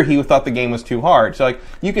wonder he thought the game was too hard. So like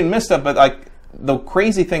you can miss stuff, but like the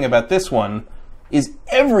crazy thing about this one is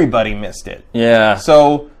everybody missed it. Yeah.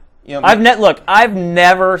 So you know, I've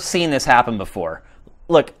never seen this happen before.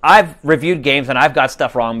 Look, I've reviewed games and I've got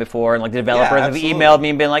stuff wrong before, and like the developers have emailed me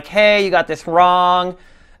and been like, "Hey, you got this wrong,"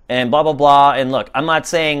 and blah blah blah. And look, I'm not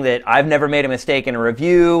saying that I've never made a mistake in a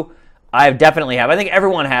review. I definitely have. I think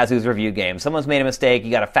everyone has who's reviewed games. Someone's made a mistake,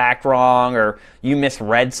 you got a fact wrong, or you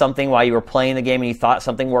misread something while you were playing the game and you thought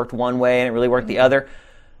something worked one way and it really worked the other.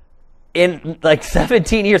 In like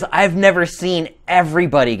 17 years, I've never seen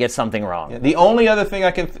everybody get something wrong. Yeah, the only other thing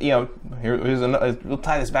I can, we'll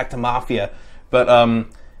tie this back to Mafia, but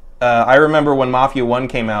I remember when Mafia 1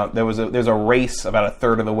 came out, there's a race about a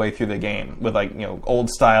third of the way through the game with like old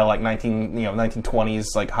style like 1920s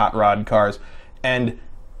like hot rod cars, and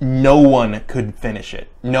no one could finish it.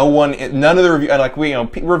 None of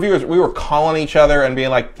the reviewers, we were calling each other and being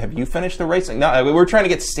like, "Have you finished the race?" Like, no, we were trying to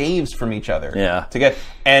get saves from each other. Yeah.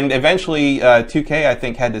 And eventually 2K I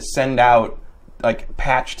think had to send out like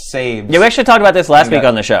patched saves. Yeah, we actually talked about this last week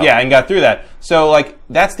on the show. Yeah, and got through that. So like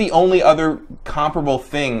that's the only other comparable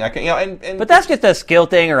thing I can, but that's just a skill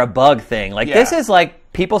thing or a bug thing. Like this is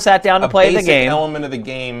like people sat down to play the game. Element of the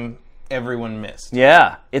game everyone missed.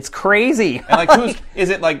 Yeah, it's crazy. And like, is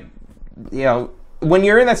it like, when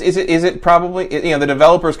you're in that, is it probably, the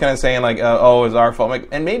developers kind of saying like, oh, it's our fault. Like,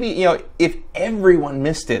 and maybe, if everyone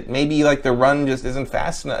missed it, maybe like the run just isn't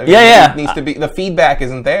fast enough. Yeah. It needs to be, the feedback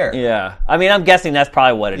isn't there. Yeah. I mean, I'm guessing that's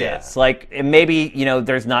probably what it is. Like, maybe,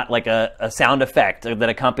 there's not like a sound effect that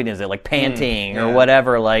accompanies it, like panting or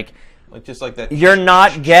whatever, like just like that. You're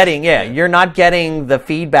not getting the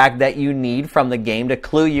feedback that you need from the game to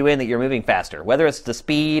clue you in that you're moving faster, whether it's the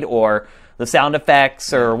speed or the sound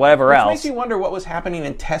effects or whatever else. Which makes you wonder what was happening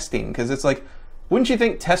in testing, because it's like, wouldn't you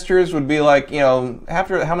think testers would be like,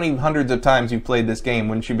 after how many hundreds of times you played this game,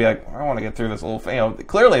 wouldn't you be like, I want to get through this little thing?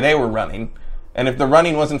 Clearly they were running, and if the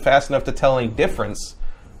running wasn't fast enough to tell any difference,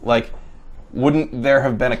 like, wouldn't there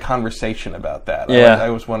have been a conversation about that? Yeah. I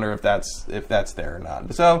always wonder if that's there or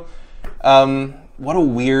not. So, what a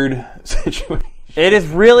weird situation. It is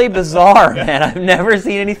really bizarre, man. I've never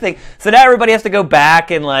seen anything. So now everybody has to go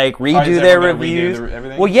back and like redo their reviews.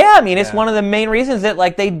 Everything? Well, yeah. I mean, it's one of the main reasons that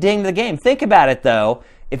like they dinged the game. Think about it though.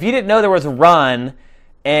 If you didn't know there was a run,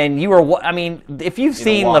 and you were, if you've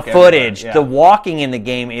seen the footage, the walking in the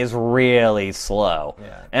game is really slow.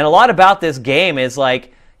 Yeah. And a lot about this game is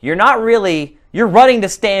like you're running to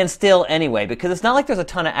stand still anyway, because it's not like there's a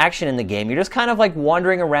ton of action in the game. You're just kind of like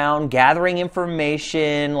wandering around, gathering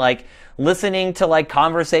information, like listening to like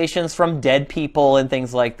conversations from dead people and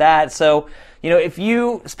things like that. So, if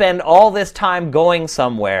you spend all this time going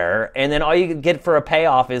somewhere and then all you get for a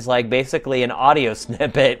payoff is like basically an audio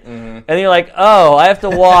snippet, and you're like, oh, I have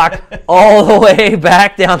to walk all the way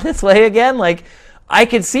back down this way again, like I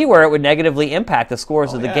could see where it would negatively impact the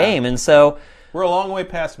scores of the game. And so we're a long way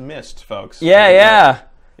past Myst, folks. Yeah.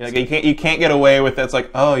 Like, you can't get away with that. It's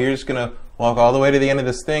like, oh, you're just gonna walk all the way to the end of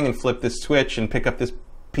this thing and flip this switch and pick up this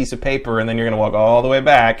piece of paper, and then you're going to walk all the way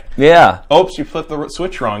back. Yeah. Oops, you flipped the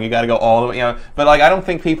switch wrong. You got to go all the way. But like, I don't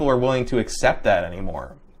think people are willing to accept that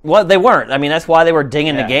anymore. Well, they weren't. I mean, that's why they were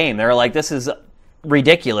dinging the game. They were like, "This is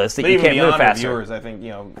ridiculous that you can't move faster." Reviewers, I think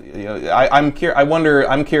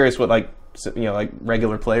I'm curious what like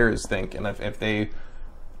regular players think, and if they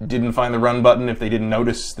didn't find the run button, if they didn't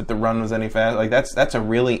notice that the run was any fast, like that's a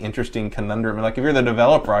really interesting conundrum. Like if you're the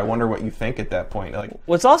developer, I wonder what you think at that point. Like,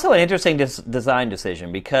 well, it's also an interesting design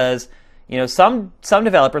decision, because some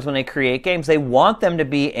developers, when they create games, they want them to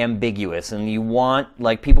be ambiguous, and you want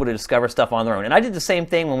like people to discover stuff on their own. And I did the same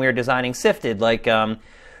thing when we were designing Sifted. Like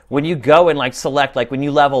when you go and like select, like when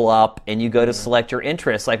you level up and you go to select your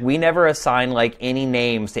interests, like we never assign like any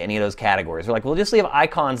names to any of those categories. We're like, we'll just leave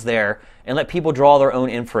icons there and let people draw their own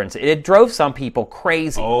inference. It drove some people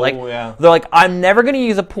crazy. They're like, I'm never going to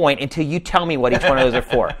use a point until you tell me what each one of those are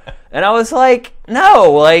for. And I was like,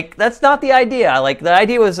 no, like that's not the idea. Like the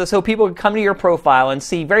idea was so people could come to your profile and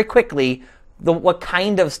see very quickly what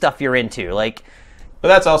kind of stuff you're into. Like, but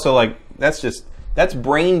that's also like that's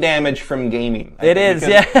brain damage from gaming.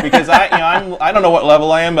 Because I don't know what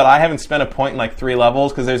level I am, but I haven't spent a point in like 3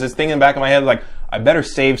 levels, because there's this thing in the back of my head like, I better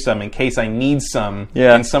save some in case I need some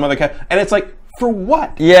in some other and it's like For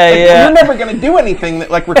what? Yeah, like, yeah. You're never going to do anything that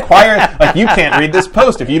like requires like you can't read this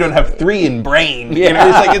post if you don't have 3 in brain. Yeah. You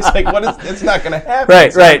know, it's like what is? It's not going to happen.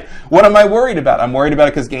 Right, so right. What am I worried about? I'm worried about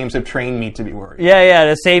it because games have trained me to be worried. Yeah,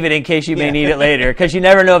 to save it in case you may need it later, because you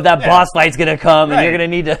never know if that boss fight's going to come and you're going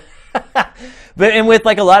to need to. And with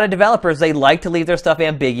like a lot of developers, they like to leave their stuff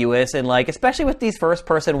ambiguous, and like especially with these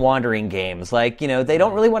first-person wandering games, like they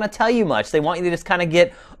don't really want to tell you much. They want you to just kind of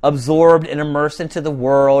get absorbed and immersed into the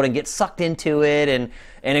world and get sucked into it and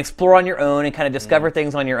explore on your own and kind of discover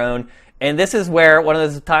things on your own. And this is where one of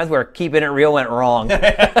those times where keeping it real went wrong. You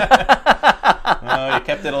kept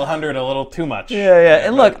it 100 a little too much. Yeah.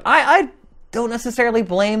 And look, I don't necessarily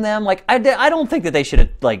blame them. Like I don't think that they should have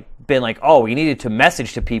like been like, oh, we needed to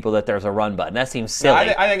message to people that there's a run button. That seems silly.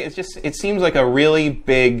 No, I think it seems like a really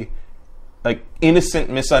big, like innocent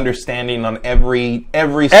misunderstanding on every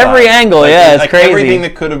side. Every angle. Like, it's like crazy. Everything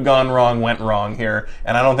that could have gone wrong went wrong here,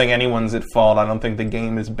 and I don't think anyone's at fault. I don't think the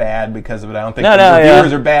game is bad because of it. I don't think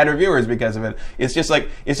reviewers are bad reviewers because of it. It's just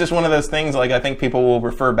one of those things. Like I think people will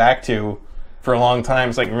refer back to for a long time.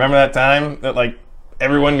 It's like, remember that time that like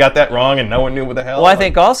everyone got that wrong and no one knew what the hell? Well, I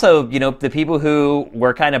think also, the people who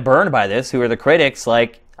were kind of burned by this, who are the critics,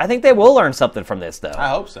 like, I think they will learn something from this, though. I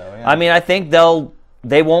hope so, yeah. I mean, I think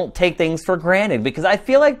they won't take things for granted, because I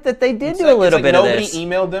feel like that they did do a little bit of this. Nobody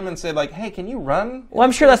emailed them and said, like, hey, can you run? Well,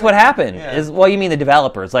 I'm sure that's what happened. Yeah. Well, you mean the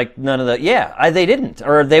developers? Like, none of the... Yeah, they didn't.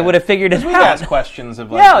 Or they would have figured it out. We've asked questions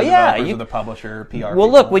of, like, the developers or the publisher, PR Well,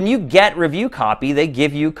 people. look, when you get review copy, they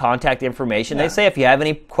give you contact information. Yeah. They say if you have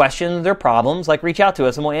any questions or problems, like, reach out to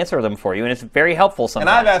us and we'll answer them for you. And it's very helpful sometimes.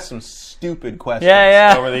 And I've asked some stupid questions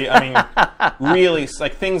over the... I mean, really,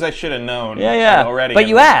 like, things I should have known already. But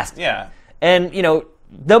you asked. Yeah. And,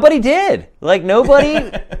 nobody did. Like,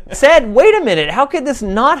 nobody said, wait a minute, how could this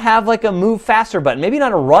not have, like, a move faster button? Maybe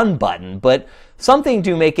not a run button, but something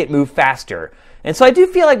to make it move faster. And so I do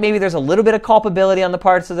feel like maybe there's a little bit of culpability on the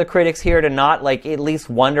parts of the critics here to not, like, at least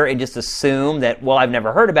wonder and just assume that, well, I've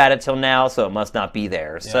never heard about it till now, so it must not be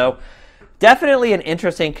there. Yeah. So definitely an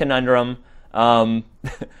interesting conundrum.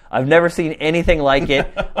 I've never seen anything like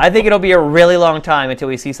it. I think it'll be a really long time until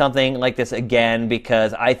we see something like this again,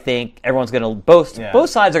 because I think everyone's going to, both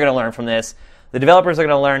sides are going to learn from this. The developers are going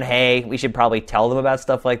to learn, hey, we should probably tell them about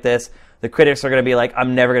stuff like this. The critics are going to be like,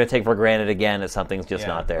 I'm never going to take for granted again that something's just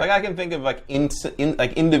not there. Like, I can think of like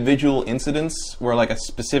individual incidents where like a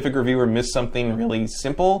specific reviewer missed something really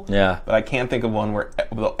simple. Yeah. But I can't think of one where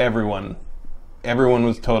everyone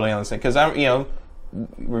was totally on the same. Because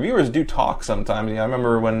reviewers do talk sometimes. I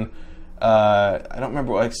remember when I don't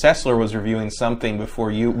remember, like Sessler was reviewing something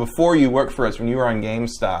before you worked for us when you were on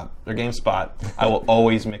GameStop or GameSpot. I will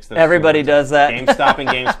always mix those. Everybody does that. GameStop and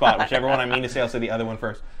GameSpot, whichever one I mean to say, I'll say the other one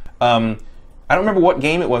first. I don't remember what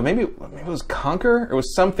game it was. Maybe it was Conquer. It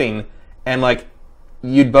was something, and like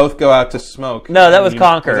you'd both go out to smoke. No, that was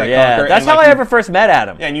Conquer. Conquer? That's how I ever first met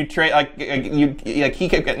Adam. Yeah, and you trade like he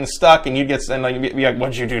kept getting stuck, and you'd get and like you'd be like,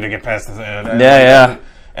 "What'd you do to get past this?"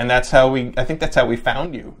 And that's how I think that's how we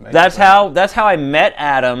found you. That's how I met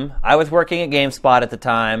Adam. I was working at GameSpot at the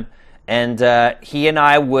time, and he and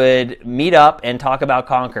I would meet up and talk about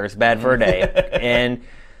Conquer's Bad Fur Day,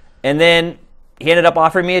 and then he ended up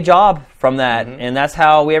offering me a job from that, and that's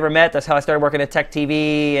how we ever met. That's how I started working at Tech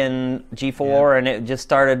TV and G4, and it just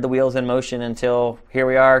started the wheels in motion until here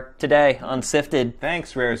we are today on Sifted.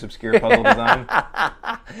 Thanks, Rare's Obscure Puzzle Design.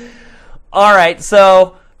 All right,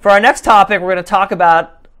 so for our next topic, we're going to talk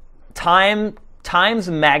about Time's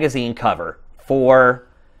magazine cover for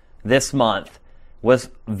this month was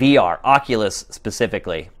VR, Oculus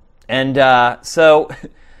specifically. And so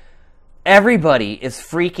everybody is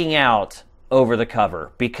freaking out over the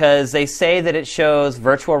cover because they say that it shows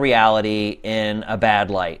virtual reality in a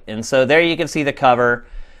bad light. And so there you can see the cover.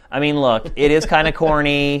 I mean, look, it is kind of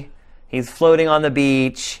corny. He's floating on the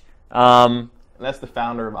beach. That's the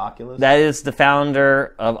founder of Oculus? That is the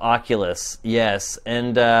founder of Oculus, yes.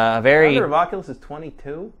 And The founder of Oculus is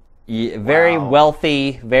 22? Very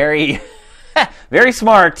wealthy, very, very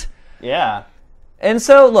smart. Yeah. And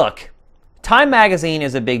so, look, Time Magazine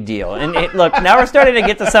is a big deal. And look, now we're starting to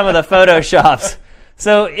get to some of the Photoshops.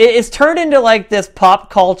 So it's turned into like this pop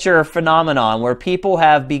culture phenomenon where people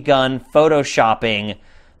have begun Photoshopping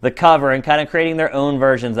the cover and kind of creating their own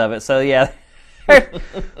versions of it. So yeah,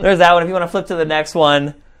 there's that one. If you want to flip to the next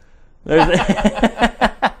one. And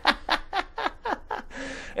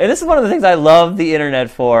this is one of the things I love the internet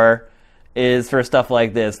for, is for stuff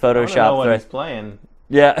like this. Photoshop. I don't know what he's playing.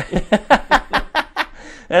 Yeah.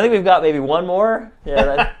 I think we've got maybe one more.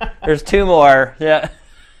 Yeah, there's two more. Yeah.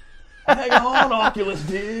 Hang on, Oculus,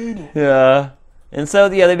 dude. Yeah. And so,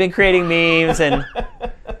 they've been creating memes and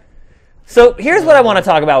So here's what I want to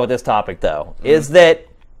talk about with this topic, though, is that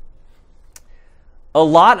a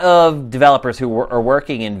lot of developers who are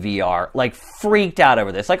working in VR, like, freaked out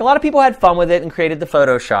over this. Like, a lot of people had fun with it and created the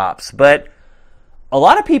Photoshops, but a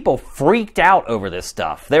lot of people freaked out over this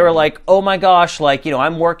stuff. They were like, oh my gosh, like, you know,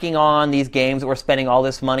 I'm working on these games that we're spending all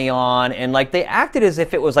this money on, and, like, they acted as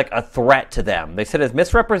if it was, like, a threat to them. They said it's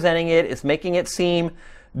misrepresenting it, it's making it seem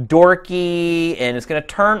dorky, and it's going to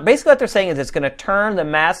turn, basically what they're saying is it's going to turn the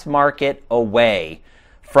mass market away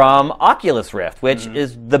from Oculus Rift, which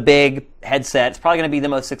is the big headset. It's probably going to be the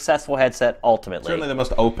most successful headset ultimately. Certainly the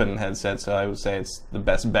most open headset, so I would say it's the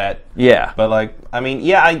best bet. Yeah. But, like, I mean,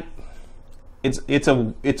 yeah, it's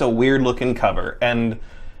a weird looking cover, and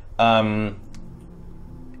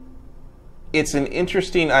it's an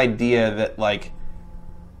interesting idea that, like,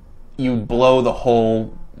 you blow the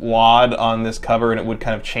whole wad on this cover and it would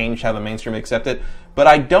kind of change how the mainstream accept it. But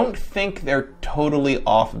I don't think they're totally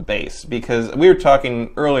off base, because we were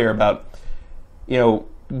talking earlier about, you know,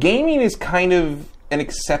 gaming is kind of an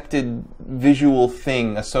accepted visual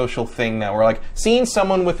thing, a social thing now. Where, like, seeing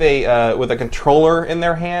someone with a controller in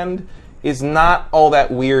their hand is not all that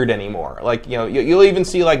weird anymore. Like, you know, you'll even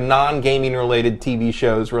see, like, non-gaming related TV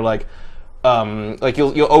shows where, like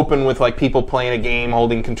you'll open with, like, people playing a game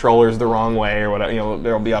holding controllers the wrong way or whatever. You know,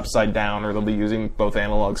 they'll be upside down or they'll be using both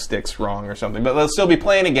analog sticks wrong or something. But they'll still be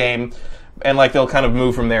playing a game, and, like, they'll kind of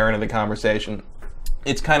move from there into the conversation.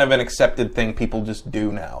 It's kind of an accepted thing people just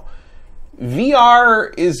do now.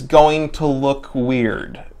 VR is going to look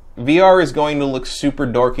weird. VR is going to look super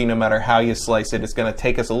dorky no matter how you slice it. It's going to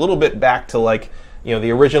take us a little bit back to, like, you know,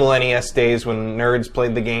 the original NES days when nerds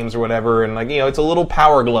played the games or whatever, and, like, you know, it's a little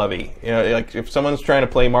power glovey. You know, like, if someone's trying to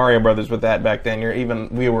play Mario Brothers with that back then,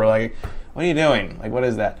 we were like, what are you doing? Like, what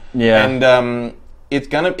is that? Yeah. And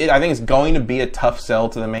I think it's going to be a tough sell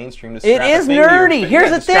to the mainstream. To it is nerdy.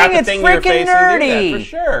 Here's the thing, it's freaking nerdy. For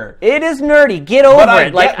sure. It is nerdy. Get over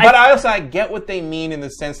it. But I get what they mean in the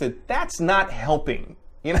sense that that's not helping.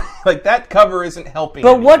 You know, like, that cover isn't helping.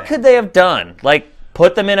 But what could they have done? Like,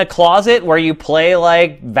 put them in a closet where you play,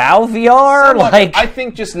 like, Valve VR? Somewhat. Like, I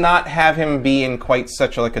think just not have him be in quite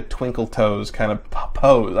such a, like, a twinkle toes kind of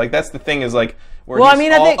pose. Like, that's the thing, is, like, where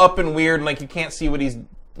he's all up and weird and, like, you can't see what he's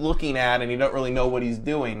looking at and you don't really know what he's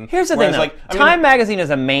doing. Here's the thing, though. Like, Time magazine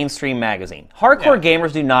is a mainstream magazine. Hardcore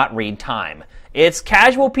gamers do not read Time. It's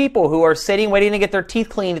casual people who are sitting waiting to get their teeth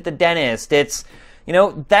cleaned at the dentist. It's, you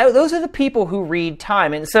know, those are the people who read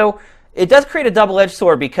Time. And so it does create a double-edged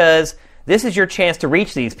sword, because this is your chance to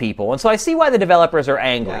reach these people. And so I see why the developers are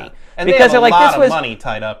angry. Yeah. And because they have they're like, lot of money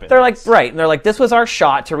tied up in They're this. like, right, and they're like, this was our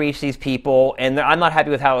shot to reach these people, and I'm not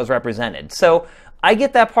happy with how it was represented. So I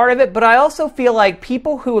get that part of it, but I also feel like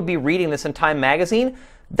people who would be reading this in Time magazine,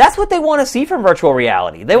 that's what they want to see from virtual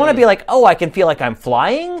reality. They want to be like, oh, I can feel like I'm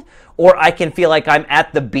flying, or I can feel like I'm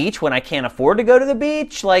at the beach when I can't afford to go to the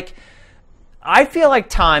beach. Like, I feel like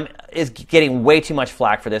Time is getting way too much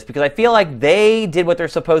flack for this, because I feel like they did what they're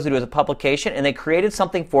supposed to do as a publication, and they created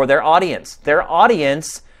something for their audience. Their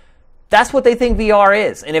audience, that's what they think VR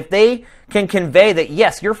is. And if they can convey that,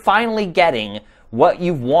 yes, you're finally getting what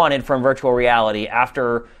you've wanted from virtual reality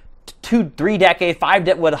after 2-3 decades,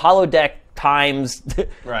 5 with holodeck times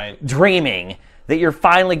right. dreaming, that you're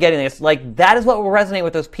finally getting this, like, that is what will resonate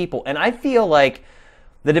with those people. And I feel like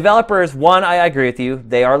the developers, one, I agree with you.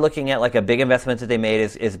 They are looking at, like, a big investment that they made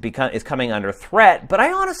is coming under threat. But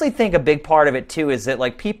I honestly think a big part of it too is that,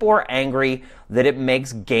 like, people are angry that it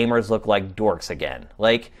makes gamers look like dorks again.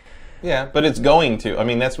 Like, yeah, but it's going to. I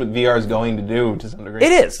mean, that's what VR is going to do to some degree.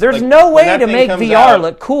 It is. There's no way to make VR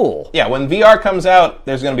look cool. Yeah, when VR comes out,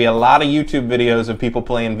 there's going to be a lot of YouTube videos of people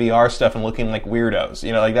playing VR stuff and looking like weirdos.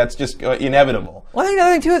 You know, like, that's just inevitable. Well, I think the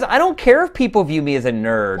other thing too is I don't care if people view me as a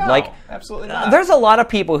nerd. No, like, absolutely not. There's a lot of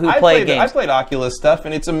people who play games. I played Oculus stuff,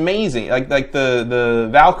 and it's amazing. Like the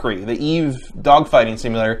Valkyrie, the Eve dogfighting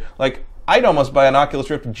simulator. Like, I'd almost buy an Oculus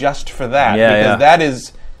Rift just for that, because that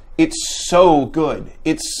is. It's so good.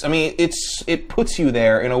 It puts you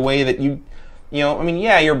there in a way that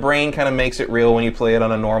your brain kind of makes it real when you play it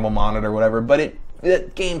on a normal monitor or whatever, but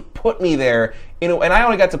that game put me there, and I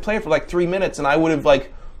only got to play it for like 3 minutes, and I would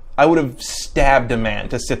have stabbed a man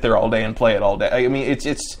to sit there all day and play it all day. I mean,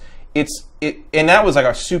 and that was like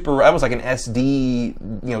an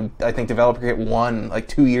SD, I think developer kit 1 like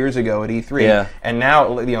 2 years ago at E3. Yeah. And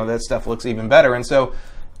now, that stuff looks even better. And so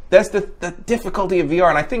that's the difficulty of VR.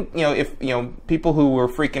 And I think, if, people who were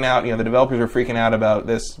freaking out, the developers were freaking out about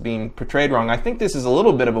this being portrayed wrong, I think this is a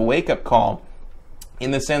little bit of a wake-up call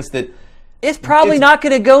in the sense that it's probably not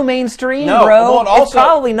going to go mainstream, no, bro. Well, also, it's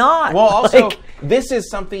probably not. Well, also, this is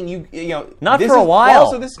something you know. Not this for a is, while.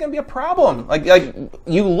 Also, this is going to be a problem. Like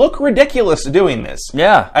you look ridiculous doing this.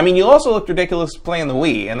 Yeah. I mean, you also looked ridiculous playing the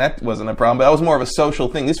Wii, and that wasn't a problem. But that was more of a social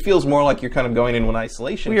thing. This feels more like you're kind of going into an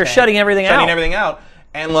isolation. You're shutting everything out,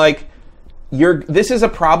 and like. This is a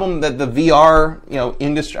problem that the VR,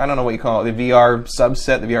 industry, I don't know what you call it, the VR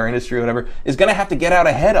subset, the VR industry or whatever, is going to have to get out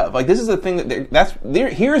ahead of. Like, this is the thing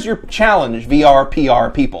here's your challenge, VR,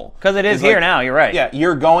 PR people. Because it is here now, you're right. Yeah,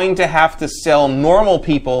 you're going to have to sell normal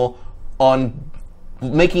people on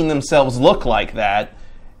making themselves look like that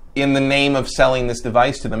in the name of selling this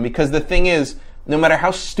device to them. Because the thing is, no matter how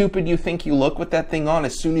stupid you think you look with that thing on,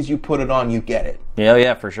 as soon as you put it on, you get it.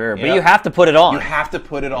 Yeah, for sure. But you have to put it on. You have to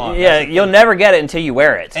put it on. Yeah, you'll never get it until you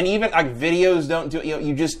wear it. And even like videos don't do it.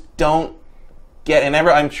 You just don't get. And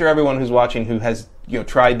I'm sure everyone who's watching who has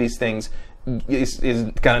tried these things is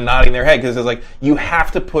kind of nodding their head because it's like you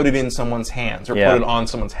have to put it in someone's hands or put it on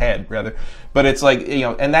someone's head rather. But it's like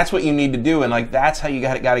and that's what you need to do, and like that's how you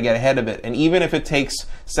got to get ahead of it. And even if it takes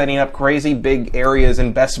setting up crazy big areas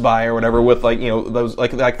in Best Buy or whatever with like those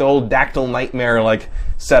like the old Dactyl Nightmare like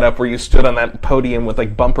setup where you stood on that podium with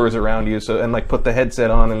like bumpers around you and like put the headset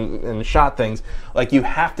on and shot things, like you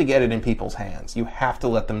have to get it in people's hands. You have to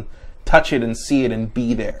let them touch it and see it and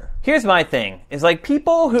be there. Here's my thing: is like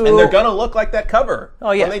people who and they're gonna look like that cover.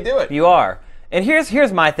 Oh yeah, when they do it. You are. And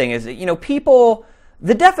here's my thing: is people.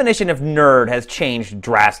 The definition of nerd has changed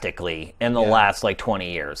drastically in the last,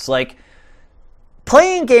 20 years. Like,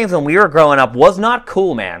 playing games when we were growing up was not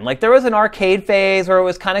cool, man. Like, there was an arcade phase where it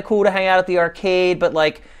was kind of cool to hang out at the arcade, but,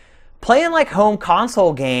 like, playing, home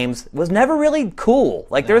console games was never really cool.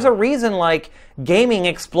 Like, there's a reason, gaming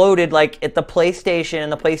exploded, at the PlayStation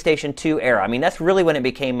and the PlayStation 2 era. I mean, that's really when it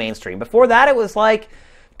became mainstream. Before that, it was,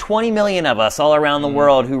 20 million of us all around the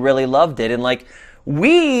world who really loved it. And,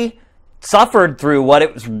 we suffered through what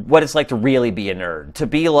it's like to really be a nerd, to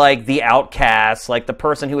be the outcast, the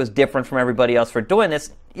person who is different from everybody else for doing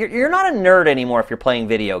this. You're not a nerd anymore if you're playing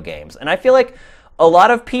video games. And I feel like a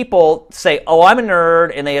lot of people say, oh, I'm a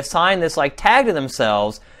nerd, and they assign this tag to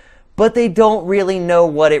themselves, but they don't really know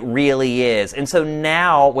what it really is. And so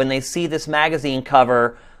now when they see this magazine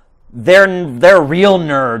cover, they're real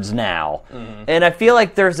nerds now. Mm-hmm. And I feel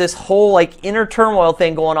like there's this whole inner turmoil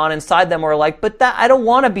thing going on inside them where but that I don't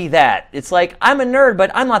want to be that. It's I'm a nerd,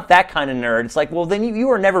 but I'm not that kind of nerd. It's well, then you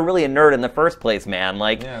were never really a nerd in the first place, man.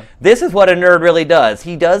 This is what a nerd really does.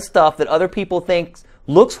 He does stuff that other people think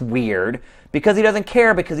looks weird because he doesn't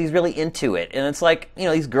care, because he's really into it. And it's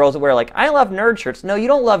these girls that wear I love nerd shirts. No, you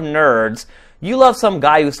don't love nerds. You love some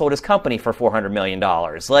guy who sold his company for $400 million.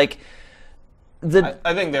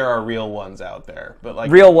 I think there are real ones out there, but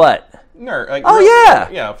real what? Nerd.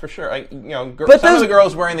 Yeah, for sure. But some of the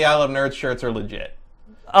girls wearing the I Love Nerds shirts are legit.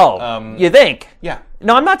 Oh, you think? Yeah.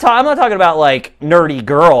 No, I'm not talking about nerdy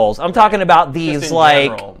girls. I'm talking about these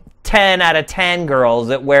 10 out of 10 girls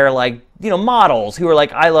that wear models who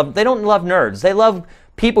are they don't love nerds. They love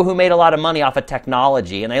people who made a lot of money off of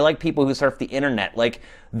technology, and they like people who surf the internet.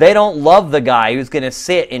 They don't love the guy who's going to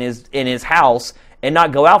sit in his house and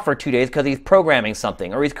not go out for 2 days because he's programming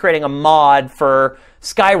something, or he's creating a mod for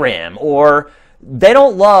Skyrim, or they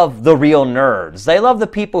don't love the real nerds. They love the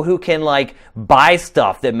people who can buy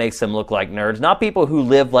stuff that makes them look like nerds, not people who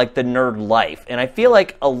live the nerd life. And I feel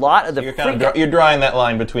a lot of the you're drawing that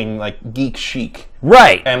line between geek chic,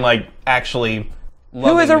 right, and actually.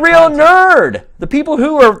 Who is a real nerd? The people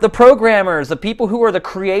who are the programmers, the people who are the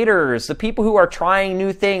creators, the people who are trying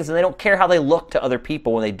new things, and they don't care how they look to other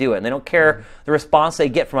people when they do it, and they don't care the response they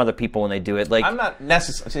get from other people when they do it. I'm not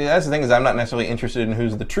necessarily. See, that's the thing, is I'm not necessarily interested in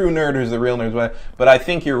who's the true nerd, who's the real nerd, but I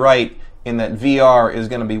think you're right in that VR is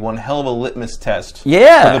going to be one hell of a litmus test for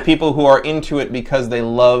the people who are into it because they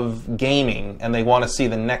love gaming and they want to see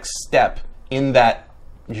the next step in that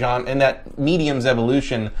genre, in that medium's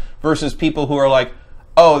evolution, versus people who are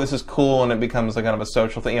oh, this is cool, and it becomes kind of a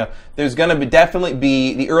social thing. There's going to definitely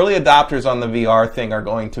be the early adopters on the VR thing are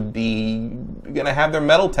going to have their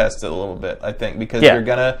metal tested a little bit, I think, because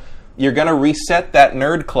you're gonna reset that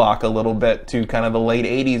nerd clock a little bit to kind of the late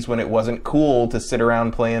 '80s when it wasn't cool to sit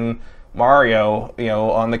around playing Mario,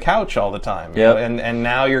 on the couch all the time. And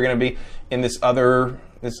now you're going to be in this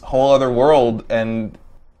whole other world. And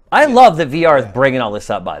I love that VR is bringing all this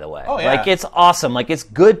up, by the way. Oh, yeah. It's awesome. It's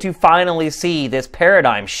good to finally see this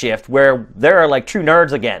paradigm shift where there are true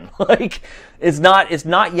nerds again. It's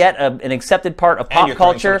not yet an accepted part of pop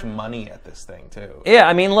culture. So much money at this thing too. Yeah,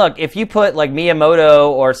 I mean, look, if you put Miyamoto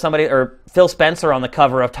or somebody or Phil Spencer on the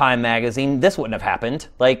cover of Time magazine, this wouldn't have happened.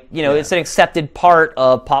 It's an accepted part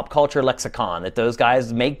of pop culture lexicon that those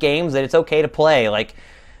guys make games that it's okay to play.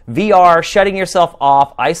 VR, shutting yourself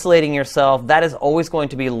off, isolating yourself, that is always going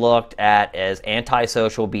to be looked at as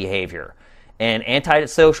antisocial behavior. And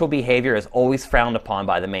antisocial behavior is always frowned upon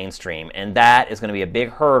by the mainstream. And that is going to be a big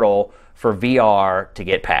hurdle for VR to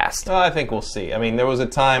get past. Well, I think we'll see. I mean, there was a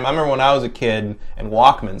time, I remember when I was a kid and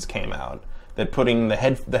Walkmans came out, that putting the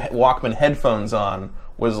Walkman headphones on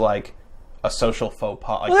was like a social faux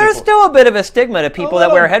pas. Like, well, there's still a bit of a stigma to people that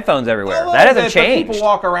wear headphones everywhere. That hasn't changed. People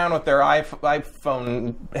walk around with their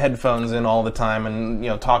iPhone headphones in all the time,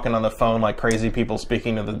 and talking on the phone like crazy people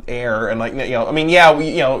speaking to the air, and like I mean, yeah,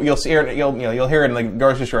 you'll see it, you'll hear it in the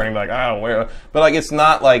grocery store, and you'll be like, oh, where? But like, it's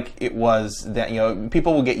not like it was that.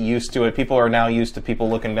 People will get used to it. People are now used to people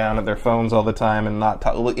looking down at their phones all the time and not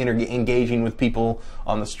engaging with people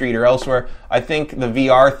on the street or elsewhere. I think the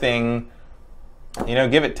VR thing,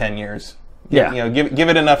 give it 10 years. Yeah. Give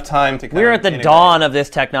it enough time to We're at the dawn of this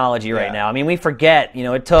technology right now. I mean, we forget,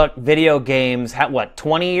 it took video games,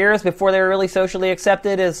 20 years before they were really socially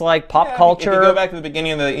accepted as like pop culture? If you go back to the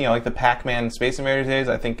beginning of the, like the Pac-Man Space Invaders days,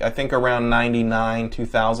 I think around 99,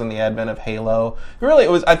 2000, the advent of Halo. Really,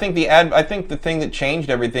 it was, I think the thing that changed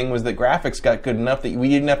everything was that graphics got good enough that you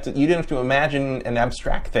didn't have to imagine and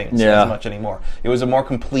abstract things as much anymore. It was a more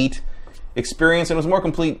complete experience, and it was more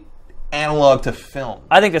complete analog to film.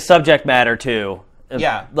 I think the subject matter too.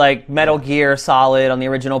 Yeah. Like Metal Gear Solid on the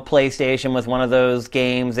original PlayStation was one of those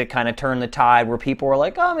games that kind of turned the tide where people were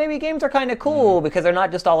like, oh, maybe games are kind of cool because they're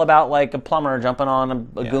not just all about like a plumber jumping on a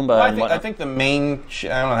Goomba. Well, I think the main,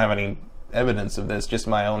 I don't have any evidence of this, just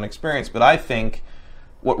my own experience, but I think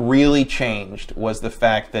what really changed was the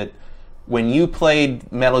fact that when you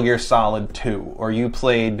played Metal Gear Solid 2, or you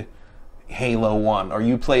played Halo 1, or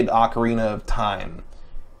you played Ocarina of Time,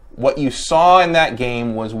 what you saw in that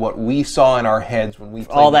game was what we saw in our heads when we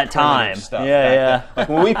played all that time stuff. Yeah. Like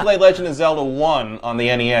when we played Legend of Zelda 1 on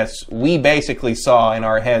the NES, we basically saw in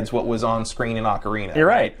our heads what was on screen in Ocarina. You're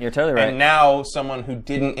right. You're totally right. And now someone who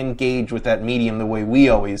didn't engage with that medium the way we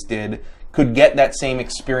always did could get that same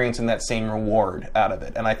experience and that same reward out of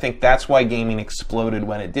it. And I think that's why gaming exploded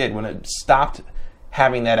when it did, when it stopped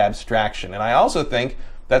having that abstraction. And I also think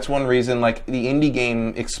that's one reason, like, the indie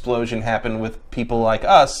game explosion happened with people like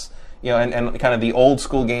us, and kind of the old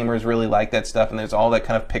school gamers really like that stuff, and there's all that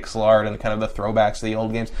kind of pixel art and kind of the throwbacks to the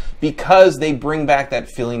old games, because they bring back that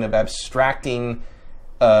feeling of abstracting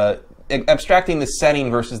the setting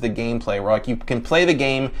versus the gameplay, where like you can play the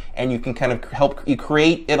game and you can kind of help you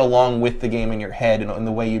create it along with the game in your head in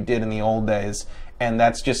the way you did in the old days. And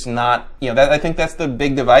that's just not, I think that's the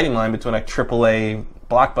big dividing line between like AAA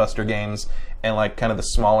blockbuster games and like kind of the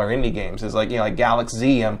smaller indie games. Is like, like Galaxy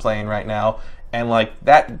Z I'm playing right now, and like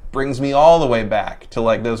that brings me all the way back to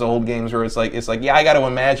like those old games where it's like I got to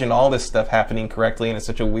imagine all this stuff happening correctly, and it's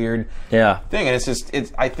such a weird thing.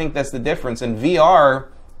 And I think that's the difference in VR.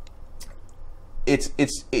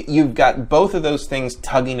 You've got both of those things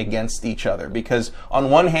tugging against each other, because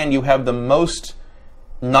on one hand you have the most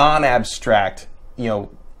non-abstract,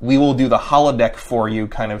 we will do the holodeck for you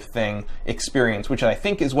kind of thing experience, which I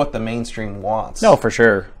think is what the mainstream wants. No, for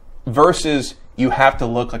sure. Versus you have to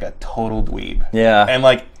look like a total dweeb. Yeah. And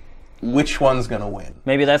like, which one's going to win?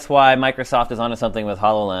 Maybe that's why Microsoft is onto something with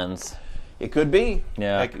HoloLens. It could be.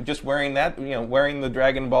 Yeah. Like just wearing that, wearing the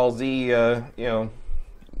Dragon Ball Z,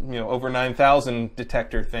 over 9,000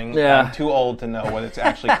 detector thing. Yeah. I'm too old to know what it's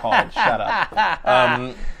actually called. Shut up.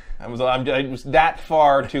 I was that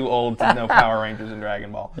far too old to know Power Rangers and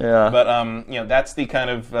Dragon Ball. Yeah. But that's the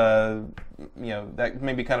kind of that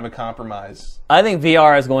may be kind of a compromise. I think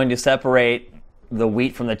VR is going to separate the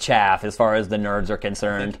wheat from the chaff as far as the nerds are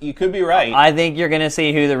concerned. You could be right. I think you're going to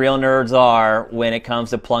see who the real nerds are when it comes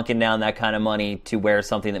to plunking down that kind of money to wear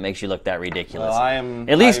something that makes you look that ridiculous. Well,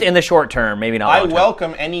 at least in the short term, maybe not long term. I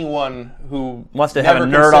welcome anyone who wants to have a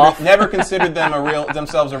nerd off. Never considered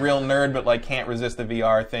themselves a real nerd, but like can't resist the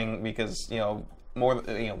VR thing because I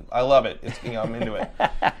love it. I'm into it.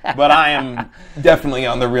 But I am definitely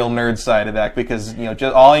on the real nerd side of that, because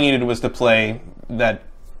just all I needed was to play that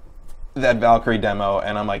Valkyrie demo,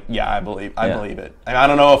 and I'm like, yeah, I believe it. And I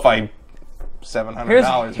don't know if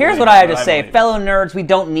 $700. Here's what I have to say, fellow nerds. We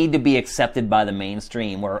don't need to be accepted by the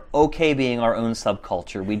mainstream. We're okay being our own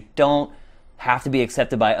subculture. We don't have to be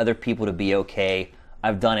accepted by other people to be okay.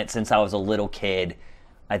 I've done it since I was a little kid.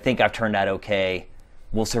 I think I've turned out okay.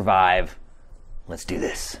 We'll survive. Let's do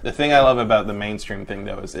this. The thing I love about the mainstream thing,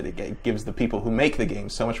 though, is that it gives the people who make the game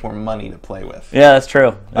so much more money to play with. Yeah, that's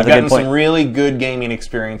true. I've gotten some really good gaming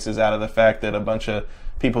experiences out of the fact that a bunch of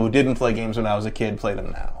people who didn't play games when I was a kid play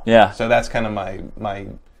them now. Yeah. So that's kind of my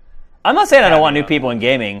I'm not saying I don't want new people in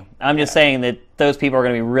gaming. I'm just saying that those people are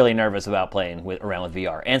going to be really nervous about playing around with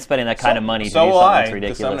VR and spending that kind of money to do something that's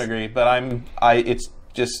ridiculous. To some degree, but it's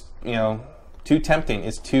just, too tempting.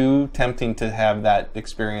 It's too tempting to have that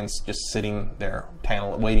experience just sitting there,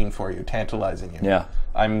 waiting for you, tantalizing you. Yeah.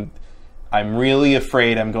 I'm really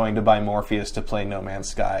afraid I'm going to buy Morpheus to play No Man's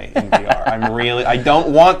Sky in VR. I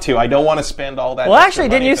don't want to. I don't want to spend all that. Well, actually,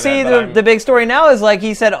 didn't you see the big story now is like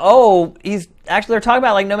he said, they're talking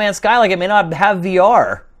about like No Man's Sky, like it may not have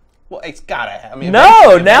VR. Well, it's gotta have. I mean,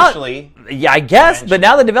 eventually, yeah, I guess. But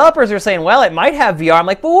now the developers are saying, well, it might have VR. I'm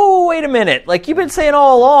like, whoa, wait a minute. Like you've been saying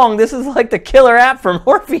all along, this is like the killer app for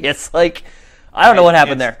Morpheus. Like, I don't know what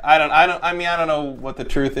happened there. I don't know what the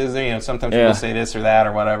truth is. Sometimes people say this or that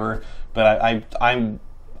or whatever. But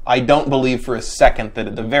I don't believe for a second that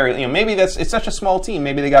at the very maybe it's such a small team.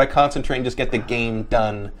 Maybe they got to concentrate and just get the game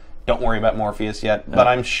done. Don't worry about Morpheus yet. No. But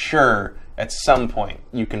I'm sure at some point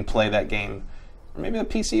you can play that game. Maybe the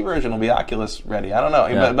PC version will be Oculus ready. I don't know.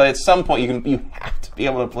 Yeah. But at some point you have to be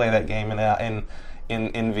able to play that game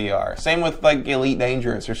in VR. Same with like Elite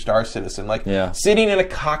Dangerous or Star Citizen. Like sitting in a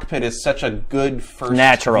cockpit is such a good first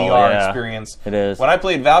VR experience. It is. When I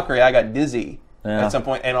played Valkyrie, I got dizzy. At some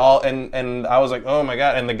point, and I was like, oh my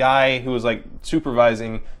god! And the guy who was like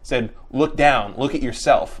supervising said, "Look down, look at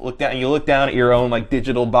yourself, look down." And you look down at your own like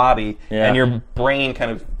digital body, and your brain kind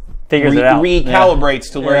of figures it out, recalibrates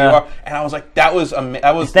to where you are. And I was like, that was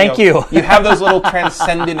thank you. You have those little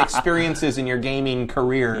transcendent experiences in your gaming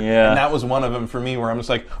career, and that was one of them for me, where I'm just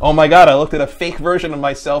like, oh my god, I looked at a fake version of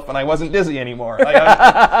myself and I wasn't dizzy anymore.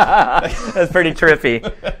 That's pretty trippy.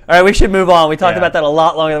 All right, we should move on. We talked about that a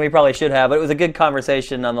lot longer than we probably should have, but it was a good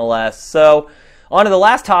conversation nonetheless. So, on to the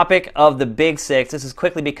last topic of the Big Six. This is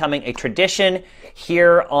quickly becoming a tradition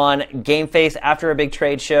here on GameFace. After a big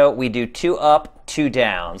trade show, we do 2 up, 2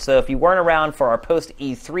 down. So if you weren't around for our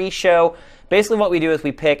post-E3 show, basically what we do is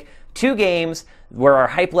we pick 2 games where our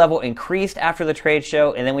hype level increased after the trade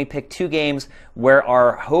show, and then we pick 2 games where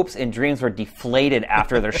our hopes and dreams were deflated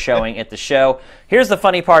after their showing at the show. Here's the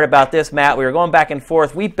funny part about this, Matt. We were going back and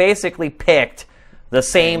forth. We basically picked the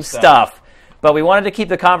same stuff. But we wanted to keep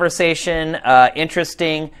the conversation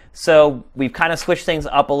interesting, so we've kind of switched things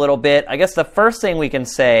up a little bit. I guess the first thing we can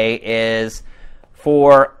say is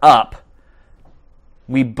for Up,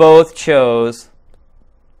 we both chose,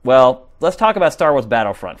 well, let's talk about Star Wars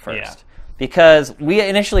Battlefront first. Yeah. Because we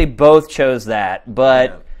initially both chose that,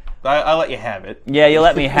 but... Yeah. I'll let you have it. Yeah, you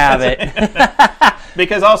let me have it.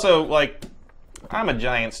 Because also, like... I'm a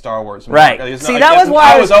giant Star Wars fan. Right. See, that was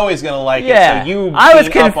why I was always going to like it. So you I was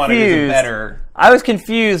confused. Up on it is better. I was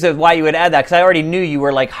confused of why you would add that because I already knew you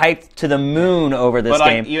were like hyped to the moon over this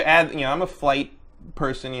game. But you add, I'm a flight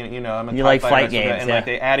person. I'm a you like flight games, and like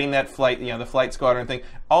adding that flight, the flight squadron thing.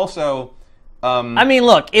 Also, I mean,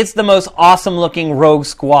 look, it's the most awesome-looking rogue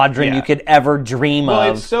squadron you could ever dream of.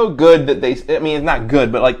 Well, it's so good that I mean, it's not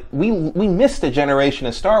good, but like we missed a generation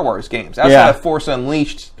of Star Wars games. Outside of Force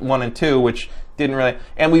Unleashed 1 and 2, which didn't really,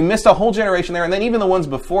 and we missed a whole generation there, and then even the ones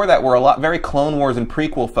before that were very Clone Wars and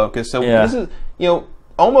prequel focused. So this is,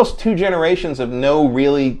 almost 2 generations of no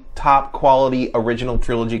really top quality original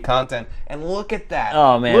trilogy content, and look at that.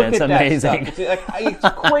 Oh man, it's amazing. It's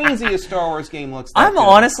crazy a Star Wars game looks. I'm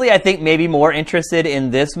honestly, I think maybe more interested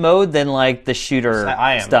in this mode than like the shooter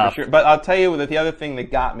I am, stuff. For sure. But I'll tell you that the other thing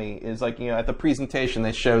that got me is like at the presentation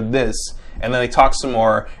they showed this, and then they talked some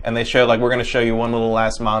more, and they showed like we're going to show you one little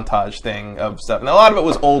last montage thing of stuff, and a lot of it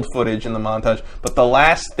was old footage in the montage, but the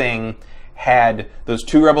last thing had those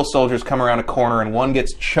 2 rebel soldiers come around a corner and one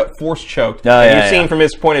gets force choked. And you see him from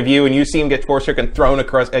his point of view, and you see him get force choked and thrown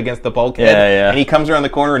across against the bulkhead. And he comes around the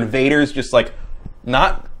corner, and Vader's just like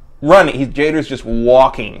not running. Vader's just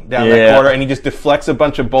walking down that corner, and he just deflects a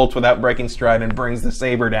bunch of bolts without breaking stride and brings the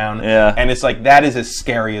saber down. And it's like that is as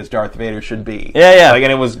scary as Darth Vader should be. Like,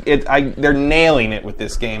 and they're nailing it with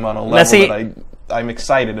this game on a level that I'm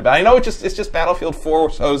excited about. I know it's just Battlefield 4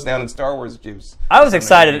 hosed down in Star Wars juice. I was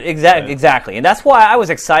excited, exactly, and that's why I was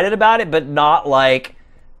excited about it, but not like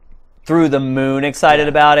through the moon excited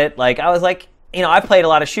about it. Like I was like, I've played a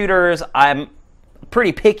lot of shooters. I'm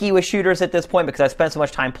pretty picky with shooters at this point because I spent so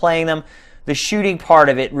much time playing them. The shooting part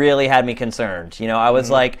of it really had me concerned. I was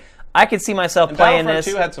like, I could see myself playing Battlefront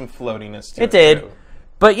this. 2 had some floatiness to it. It did. Too.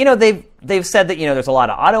 But they've said that there's a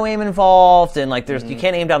lot of auto aim involved, and like you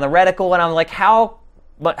can't aim down the reticle, and I'm like, how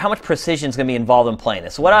much precision is going to be involved in playing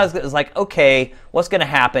this? So what I was like, okay, what's going to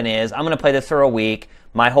happen is I'm going to play this for a week.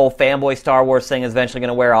 My whole fanboy Star Wars thing is eventually going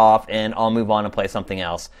to wear off, and I'll move on and play something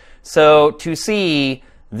else. So to see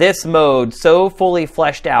this mode so fully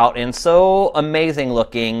fleshed out and so amazing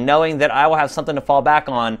looking, knowing that I will have something to fall back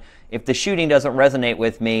on if the shooting doesn't resonate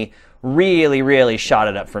with me, really, really shot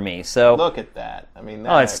it up for me. So Look at that. I mean,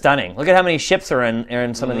 it's stunning. Look at how many ships are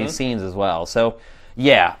in some of these scenes as well. So,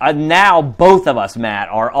 yeah, now both of us, Matt,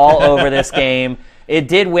 are all over this game. It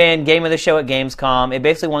did win Game of the Show at Gamescom. It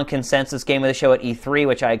basically won Consensus Game of the Show at E3,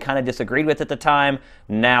 which I kind of disagreed with at the time.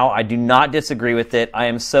 Now I do not disagree with it. I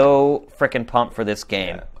am so freaking pumped for this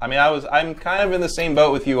game. Yeah. I mean, I'm kind of in the same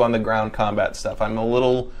boat with you on the ground combat stuff.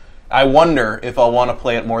 I wonder if I'll want to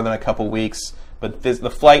play it more than a couple weeks. But the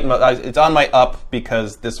flight mode, it's on my up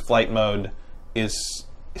because this flight mode is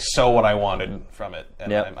so what I wanted from it,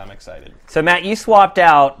 and I'm excited. So, Matt, you swapped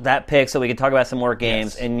out that pick so we could talk about some more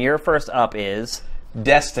games, and your first up is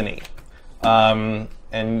Destiny. And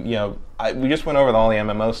we just went over all the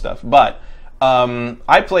MMO stuff, but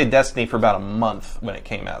I played Destiny for about a month when it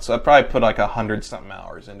came out, so I probably put like 100-something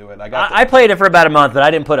hours into it. I played it for about a month, but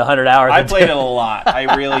I didn't put 100 hours. I played it a lot.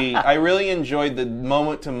 I really enjoyed the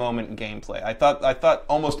moment-to-moment gameplay. I thought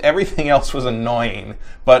almost everything else was annoying,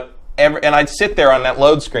 but and I'd sit there on that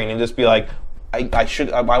load screen and just be like, I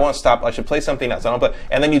want to stop. I should play something else. I don't play.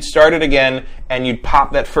 And then you'd start it again, and you'd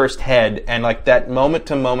pop that first head, and like that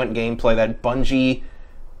moment-to-moment gameplay, that Bungie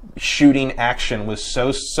shooting action was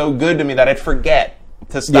so good to me that I'd forget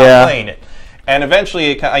to stop playing it. And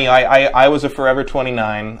eventually, I was a Forever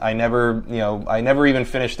 29. I never even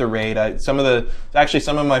finished the raid. Some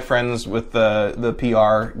of my friends with the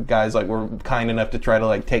PR guys were kind enough to try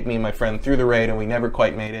to take me and my friend through the raid, and we never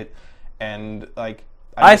quite made it. And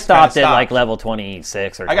I stopped at level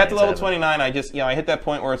 26 or 27. I got to level 29. I just I hit that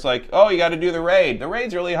point where it's like, oh, you got to do the raid. The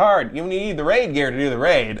raid's really hard. You need the raid gear to do the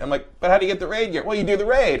raid. I'm like, but how do you get the raid gear? Well, you do the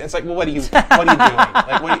raid. And it's like, well, what are you doing?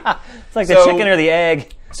 It's like the chicken or the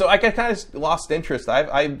egg. So I kind of lost interest.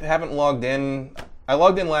 I haven't logged in. I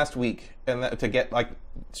logged in last week to get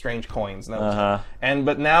strange coins.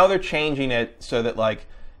 But now they're changing it so that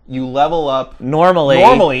you level up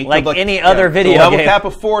normally like any other video level game. Cap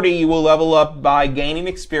of 40, you will level up by gaining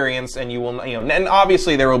experience, and you will and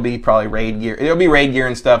obviously there will be probably raid gear. There'll be raid gear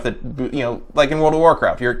and stuff that like in World of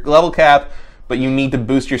Warcraft, your level cap, but you need to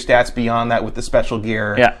boost your stats beyond that with the special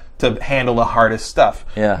gear to handle the hardest stuff.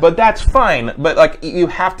 Yeah. But that's fine. But you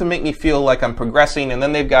have to make me feel like I'm progressing, and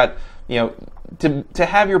then they've got to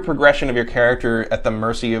have your progression of your character at the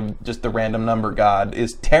mercy of just the random number god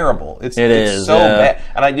is terrible. It's so bad,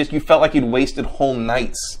 and you felt like you'd wasted whole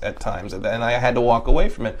nights at times, and I had to walk away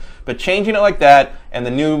from it. But changing it like that, and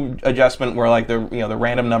the new adjustment where the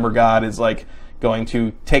random number god is going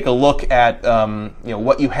to take a look at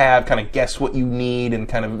what you have, kind of guess what you need, and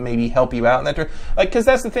kind of maybe help you out in that. Because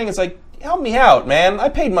that's the thing. It's help me out, man. I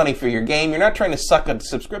paid money for your game. You're not trying to suck a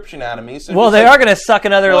subscription out of me. So they are going to suck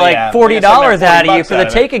another $40 out of you for the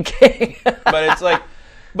Taken King. But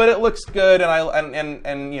but it looks good,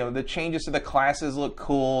 and the changes to the classes look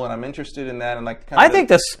cool, and I'm interested in that. And I think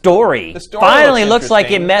the story finally looks like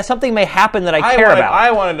something may happen that I care about.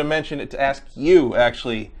 I wanted to mention it to ask you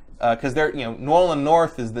actually. Because Nolan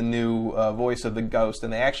North is the new voice of the Ghost,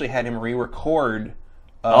 and they actually had him re-record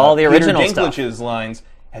all the original Peter Dinklage's lines.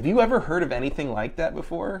 Have you ever heard of anything like that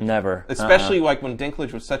before? Never. Especially when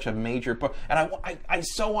Dinklage was such a major part. And I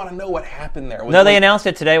so want to know what happened there. They announced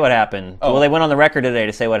it today what happened. Oh. Well, they went on the record today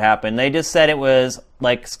to say what happened. They just said it was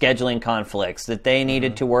scheduling conflicts, that they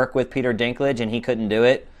needed to work with Peter Dinklage and he couldn't do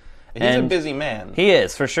it. He's a busy man. He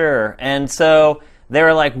is, for sure. And so they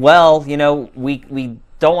were like, well, we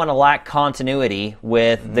don't want to lack continuity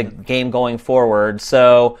with the game going forward,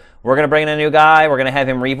 so we're going to bring in a new guy. We're going to have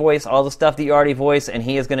him revoice all the stuff that you already voiced, and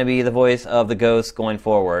he is going to be the voice of the Ghost going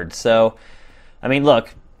forward. So, I mean,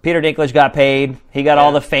 look, Peter Dinklage got paid. He got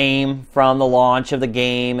all the fame from the launch of the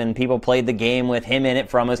game, and people played the game with him in it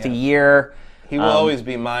for almost a year. He will always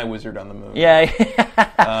be my Wizard on the Moon. Yeah.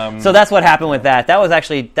 So that's what happened with that.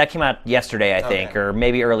 That came out yesterday, I think, or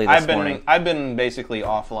maybe early this morning. I've been basically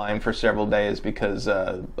offline for several days because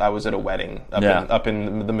I was at a wedding up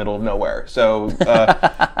in the middle of nowhere. So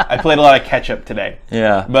I played a lot of catch up today.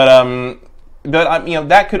 Yeah. But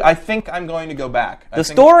I think I'm going to go back. The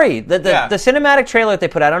cinematic trailer that they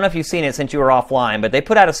put out, I don't know if you've seen it since you were offline, but they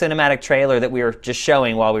put out a cinematic trailer that we were just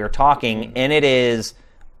showing while we were talking, and it is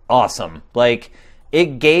awesome.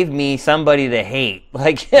 It gave me somebody to hate.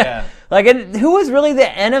 Who was really the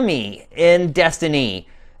enemy in Destiny?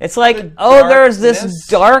 It's there's this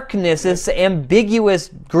darkness, this ambiguous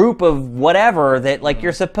group of whatever that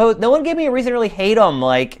you're supposed. No one gave me a reason to really hate them.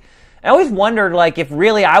 I always wondered, if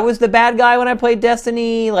really I was the bad guy when I played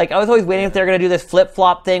Destiny. I was always waiting if they were going to do this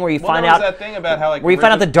flip-flop thing where you find out that thing about how where you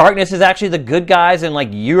find out the darkness is actually the good guys and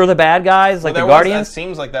you're the bad guys, the Guardians. That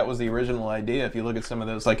seems like that was the original idea. If you look at some of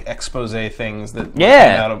those expose things that came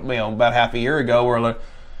out of, about half a year ago, where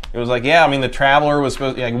It was like, yeah, I mean, the Traveler was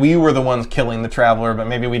supposed to, like, we were the ones killing the Traveler, but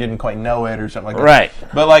maybe we didn't quite know it or something like that. Right.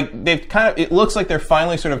 But, like, they've kind of, it looks like they're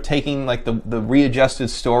finally sort of taking, like, the readjusted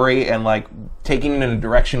story and, like, taking it in a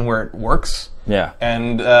direction where it works. Yeah.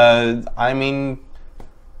 And, I mean,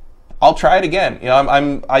 I'll try it again. You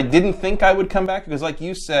know, I didn't think I would come back because, like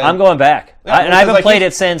you said, I'm going back, Yeah, and I haven't like played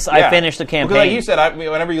it since I finished the campaign. Because, like you said,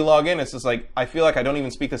 whenever you log in, it's just like I feel like I don't even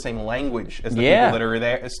speak the same language as the people that are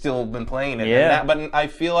there, still been playing it. Yeah. But I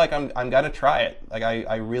feel like I'm gonna try it. Like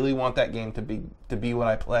I really want that game to be what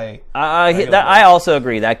I play. I also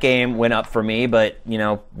agree. That game went up for me, but you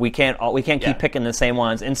know we can't keep picking the same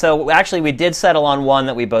ones. And so actually, we did settle on one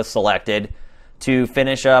that we both selected to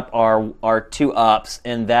finish up our 2 ups,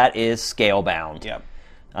 and that is Scalebound.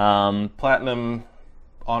 Yeah. Platinum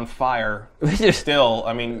on fire. Still,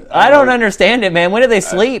 I mean, I don't understand it, man. When do they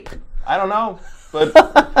sleep? I don't know. But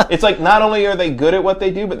it's like not only are they good at what they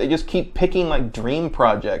do, but they just keep picking like dream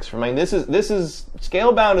projects. For me, this is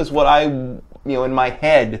Scalebound is what in my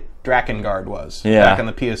head Drakengard was back in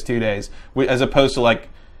the PS2 days, as opposed to like.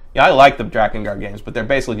 Yeah, I like the Drakengard games, but they're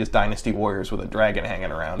basically just Dynasty Warriors with a dragon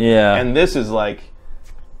hanging around. Yeah. And this is like,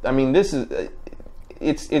 I mean, this is,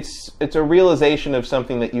 it's a realization of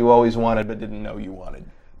something that you always wanted but didn't know you wanted.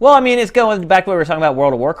 Well, I mean, it's going back to what we were talking about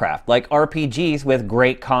World of Warcraft, like RPGs with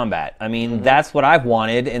great combat. I mean, that's what I've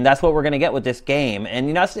wanted, and that's what we're going to get with this game. And,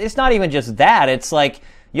 you know, it's not even just that. It's like,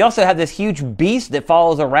 you also have this huge beast that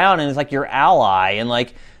follows around and is like your ally, and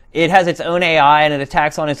like, it has its own AI and it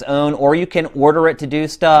attacks on its own, or you can order it to do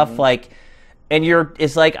stuff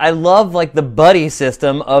it's like, I love like the buddy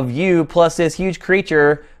system of you plus this huge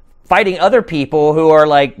creature fighting other people who are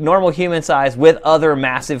like normal human size with other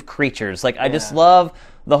massive creatures. Like I just love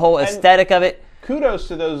the whole aesthetic of it. Kudos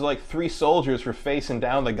to those like 3 soldiers for facing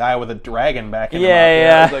down the guy with a dragon backing him up.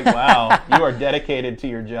 Yeah. I was like, wow, you are dedicated to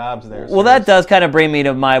your jobs there. Well, that does kind of bring me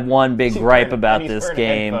to my one big gripe about this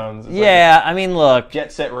game. Yeah, I mean, look.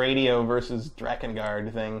 Jet Set Radio versus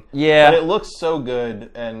Drakengard thing. Yeah. But it looks so good,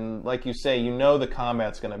 and like you say, you know the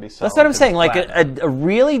combat's going to be solid. That's what I'm saying, like a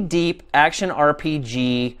really deep action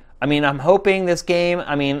RPG. I mean, I'm hoping this game,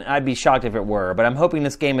 I mean, I'd be shocked if it were, but I'm hoping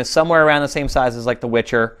this game is somewhere around the same size as like The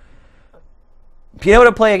Witcher. Being able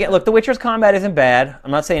to play again, look, The Witcher's combat isn't bad.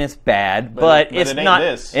 I'm not saying it's bad, but it's not.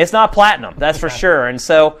 It's not platinum, that's for sure. And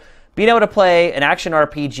so, being able to play an action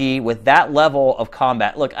RPG with that level of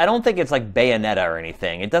combat, look, I don't think it's like Bayonetta or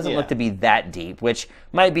anything. It doesn't look to be that deep, which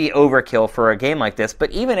might be overkill for a game like this.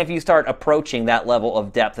 But even if you start approaching that level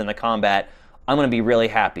of depth in the combat, I'm going to be really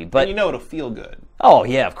happy. But and you know it'll feel good. Oh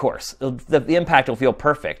yeah, of course. The impact will feel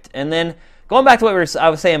perfect, and then. Going back to what I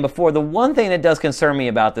was saying before, the one thing that does concern me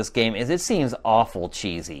about this game is it seems awful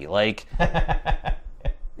cheesy. Like,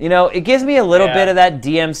 you know, it gives me a little bit of that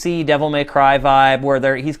DMC Devil May Cry vibe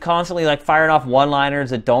where he's constantly like firing off one-liners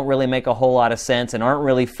that don't really make a whole lot of sense and aren't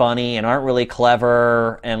really funny and aren't really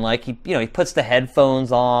clever. And like he puts the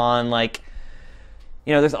headphones on. Like,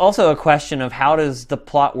 you know, there's also a question of how does the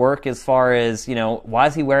plot work as far as, you know, why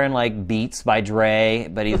is he wearing like Beats by Dre,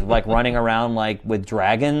 but he's like running around like with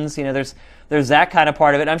dragons? You know, there's that kind of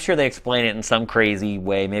part of it. I'm sure they explain it in some crazy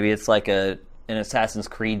way. Maybe it's like an Assassin's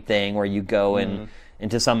Creed thing where you go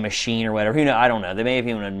into some machine or whatever. I don't know. They may have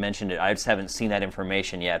even mentioned it. I just haven't seen that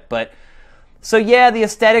information yet. But so yeah, the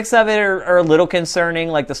aesthetics of it are a little concerning.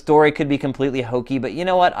 Like the story could be completely hokey, but you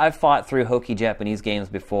know what? I've fought through hokey Japanese games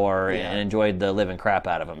before and enjoyed the living crap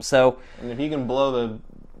out of them. So, and if you can blow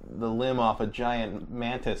the limb off a giant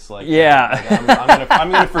mantis like that, like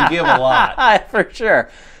I'm gonna forgive a lot. For sure.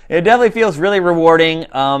 It definitely feels really rewarding.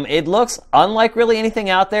 It looks unlike really anything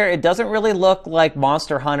out there. It doesn't really look like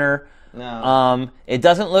Monster Hunter. No. It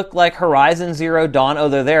doesn't look like Horizon Zero Dawn. Oh,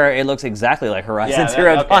 they're there. It looks exaccally like Horizon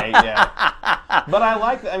Zero Dawn. But I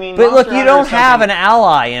like. I mean, but look, you don't have an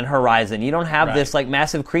ally in Horizon. You don't have this like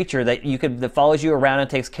massive creature that follows you around and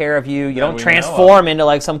takes care of you. You don't transform into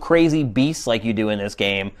like some crazy beast like you do in this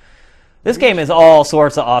game. This game is all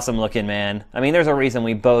sorts of awesome looking, man. I mean, there's a reason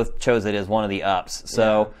we both chose it as one of the ups.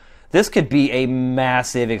 So. This could be a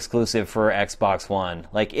massive exclusive for Xbox One.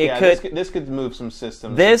 Like this could move some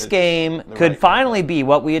systems. This game could finally be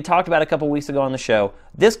what we had talked about a couple weeks ago on the show.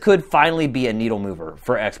 This could finally be a needle mover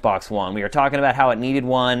for Xbox One. We were talking about how it needed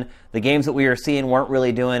one. The games that we were seeing weren't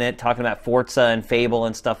really doing it. Talking about Forza and Fable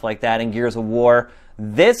and stuff like that, and Gears of War.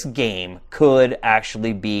 This game could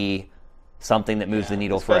actually be something that moves the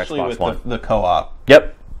needle for Xbox One. Especially with the co-op.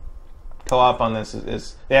 Yep. Co-op on this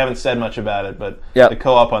is they haven't said much about it, but the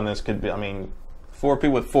co-op on this could be. I mean, 4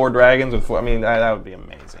 people with 4 dragons with 4. I mean, that would be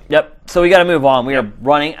amazing. Yep. So we got to move on. We are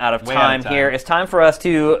running out of time here. It's time for us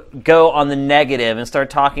to go on the negative and start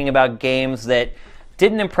talking about games that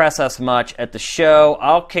didn't impress us much at the show.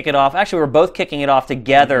 I'll kick it off. Actually, we're both kicking it off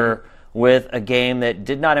together with a game that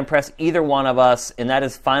did not impress either one of us, and that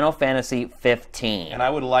is Final Fantasy 15. And I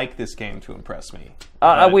would like this game to impress me.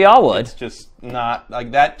 We all would. It's just not... Like,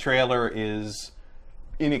 that trailer is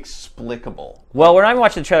inexplicable. Well, we're not even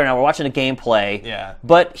watching the trailer now. We're watching the gameplay. Yeah.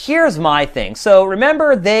 But here's my thing. So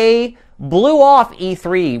remember, they blew off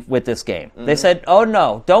E3 with this game. They said, oh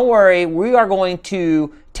no, don't worry. We are going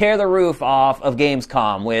to tear the roof off of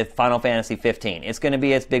Gamescom with Final Fantasy 15. It's going to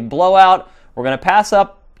be its big blowout. We're going to pass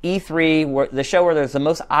up E3, the show where there's the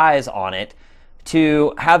most eyes on it,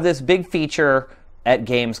 to have this big feature at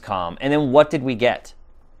Gamescom. And then what did we get?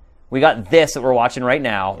 We got this that we're watching right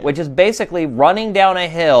now, which is basically running down a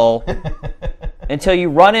hill until you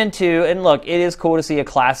run into, and look, it is cool to see a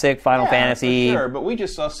classic Final Fantasy. For sure, but we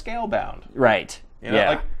just saw Scalebound. Right. You know,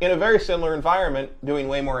 like in a very similar environment, doing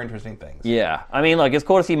way more interesting things. Yeah. I mean, look, it's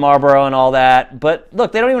cool to see Marlboro and all that, but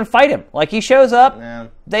look, they don't even fight him. Like, he shows up,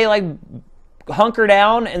 they like hunker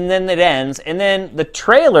down, and then it ends. And then the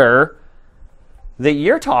trailer that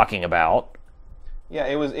you're talking about. Yeah,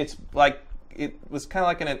 it's like, it was kind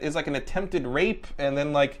of like an attempted rape, and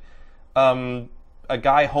then like a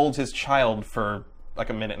guy holds his child for like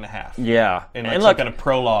a minute and a half. Yeah. In like some kind of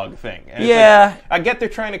prologue thing. And yeah. Like, I get they're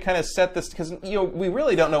trying to kind of set this, because we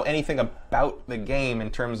really don't know anything about the game in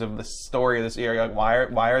terms of the story of this area. Like,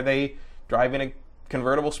 why are they driving a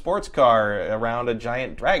convertible sports car around a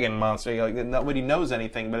giant dragon monster? Like, nobody knows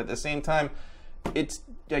anything, but at the same time, it's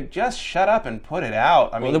like, just shut up and put it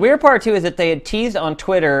out. I mean, well, the weird part too is that they had teased on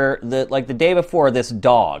Twitter that like the day before this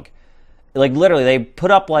dog. Like, literally, they put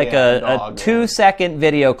up like a 2-second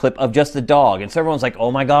video clip of just the dog, and so everyone's like, "Oh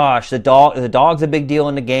my gosh, the dog's a big deal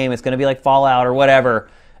in the game. It's going to be like Fallout or whatever."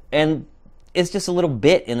 And it's just a little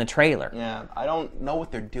bit in the trailer. Yeah, I don't know what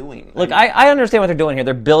they're doing. Look, I understand what they're doing here.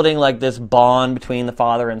 They're building like this bond between the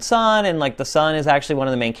father and son, and like the son is actually one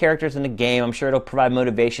of the main characters in the game. I'm sure it'll provide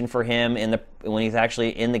motivation for him when he's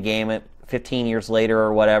actually in the game at 15 years later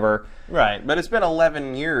or whatever. Right, but it's been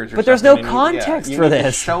 11 years. But there's no context for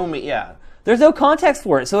this. Show me, There's no context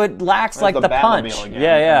for it, so it lacks like the punch.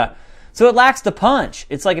 Yeah. So it lacks the punch.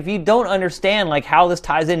 It's like, if you don't understand like how this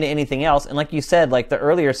ties into anything else, and like you said, like the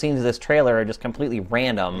earlier scenes of this trailer are just completely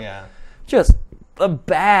random. Yeah. Just a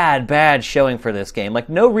bad showing for this game. Like,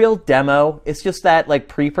 no real demo. It's just that like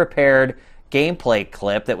pre-prepared gameplay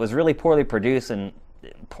clip that was really poorly produced and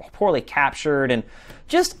poorly captured, and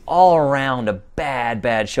just all around a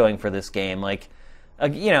bad showing for this game. Like,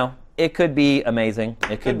 it could be amazing.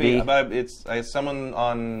 It could be. But it's someone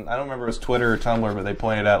on, I don't remember if it was Twitter or Tumblr, but they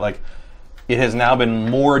pointed out like it has now been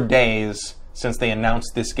more days since they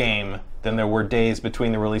announced this game than there were days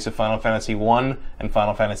between the release of Final Fantasy 1 and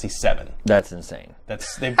Final Fantasy 7. That's insane.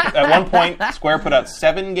 At one point, Square put out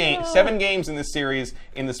 7 games in this series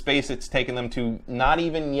in the space it's taken them to not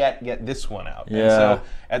even yet get this one out. Yeah. And so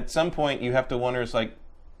at some point you have to wonder, it's like,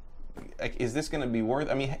 is this going to be worth?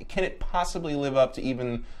 I mean, can it possibly live up to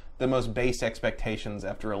even the most base expectations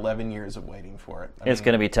after 11 years of waiting for it? It's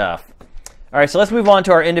going to be tough. All right, so let's move on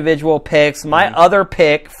to our individual picks. My other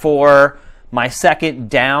pick for my second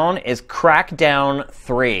down is Crackdown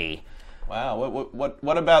 3. Wow,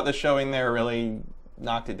 what about the showing there really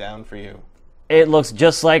knocked it down for you? It looks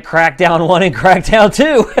just like Crackdown 1 and Crackdown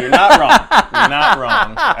 2. You're not wrong. You're not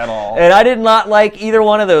wrong at all. And I did not like either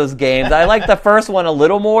one of those games. I liked the first one a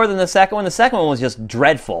little more than the second one. The second one was just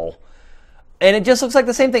dreadful. And it just looks like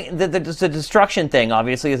the same thing. The destruction thing,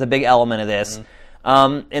 obviously, is a big element of this.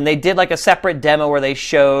 And they did like a separate demo where they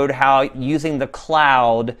showed how using the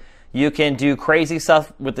cloud, you can do crazy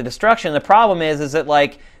stuff with the destruction. The problem is that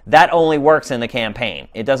like that only works in the campaign.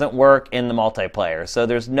 It doesn't work in the multiplayer. So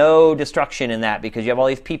there's no destruction in that because you have all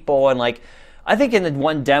these people, and like I think in the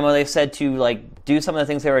one demo they said to like do some of the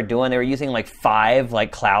things they were doing. They were using like 5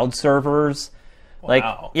 like cloud servers. Like,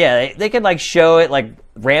 wow. Yeah, they could like show it like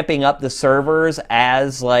ramping up the servers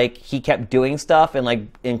as like he kept doing stuff and like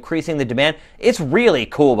increasing the demand. It's really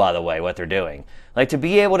cool, by the way, what they're doing. Like, to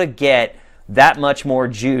be able to get that much more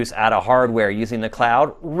juice out of hardware using the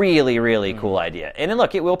cloud, really cool idea. And then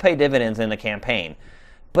look, it will pay dividends in the campaign.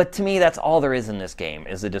 But to me, that's all there is in this game,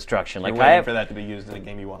 is the destruction. Like, you're waiting for that to be used in a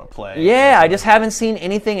game you want to play. Yeah, I just haven't seen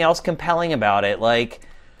anything else compelling about it. Like,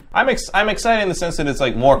 I'm excited in the sense that it's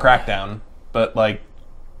like more Crackdown. But, like,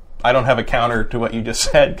 I don't have a counter to what you just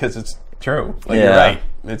said because it's true. Like, You're right.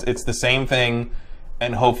 It's the same thing,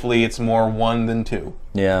 and hopefully it's more 1 than 2.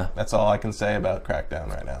 Yeah. That's all I can say about Crackdown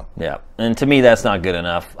right now. Yeah. And to me, that's not good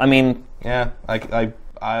enough. I mean... Yeah, I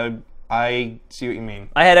see what you mean.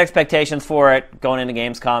 I had expectations for it going into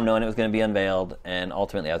Gamescom, knowing it was going to be unveiled, and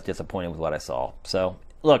ultimately I was disappointed with what I saw. So,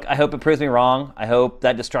 look, I hope it proves me wrong. I hope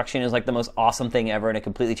that destruction is like the most awesome thing ever, and it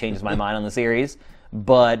completely changes my mind on the series.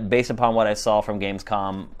 But based upon what I saw from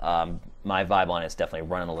Gamescom, my vibe on it is definitely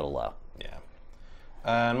running a little low.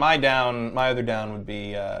 Yeah. My other down would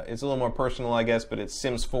be, it's a little more personal, I guess, but it's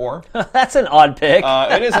Sims 4. That's an odd pick.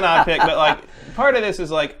 It is an odd pick, but like part of this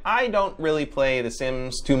is like I don't really play The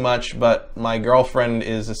Sims too much, but my girlfriend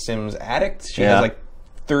is a Sims addict. She has like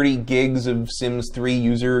 30 gigs of Sims 3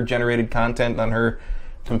 user-generated content on her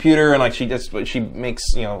computer, and like she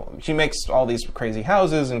makes all these crazy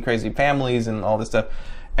houses and crazy families and all this stuff,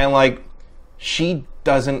 and like she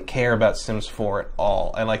doesn't care about Sims 4 at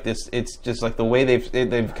all. And like this, it's just like the way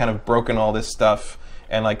they've kind of broken all this stuff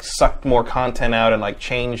and like sucked more content out and like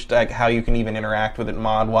changed like how you can even interact with it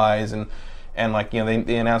mod wise, and like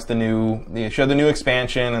they announced they showed the new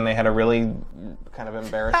expansion, and they had a really kind of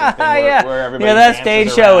embarrassing thing where everybody that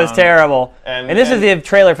stage show was terrible. And this is the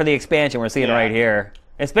trailer for the expansion we're seeing right here.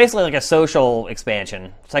 It's basically like a social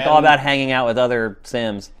expansion. It's like all about hanging out with other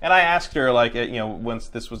Sims. And I asked her, like, once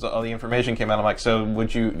this was all the information came out, I'm like, so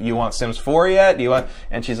would you want Sims 4 yet? Do you want?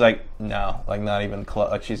 And she's like, no, like not even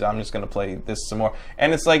close. Like I'm just going to play this some more.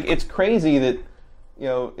 And it's like it's crazy that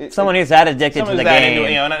someone who's that addicted to the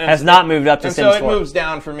game has not moved up to Sims 4. So it moves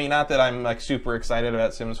down for me. Not that I'm like super excited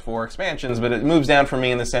about Sims 4 expansions, but it moves down for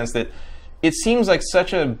me in the sense that it seems like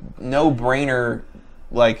such a no-brainer.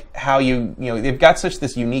 Like how they've got such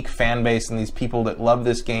this unique fan base and these people that love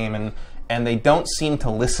this game, and they don't seem to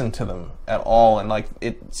listen to them at all. And like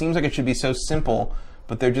it seems like it should be so simple,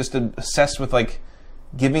 but they're just obsessed with like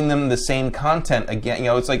giving them the same content again.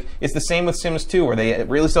 It's like it's the same with Sims 2, where they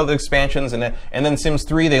really sell the expansions, and then Sims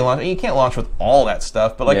 3 they launch. You can't launch with all that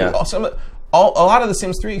stuff, but like a lot of the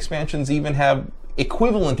Sims 3 expansions even have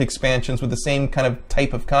equivalent expansions with the same kind of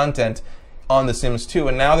type of content on the Sims 2,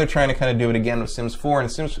 and now they're trying to kind of do it again with Sims 4.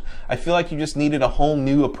 And I feel like you just needed a whole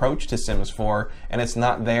new approach to Sims 4, and it's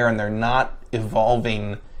not there, and they're not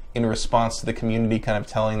evolving in response to the community kind of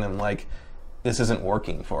telling them like this isn't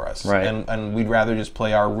working for us, right? And we'd rather just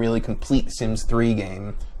play our really complete Sims 3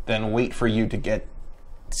 game than wait for you to get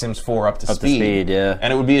Sims 4 up to speed. Yeah.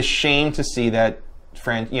 And it would be a shame to see that.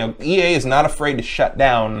 EA is not afraid to shut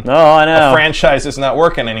down. No, I know. A franchise that's not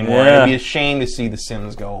working anymore. Yeah. And it'd be a shame to see The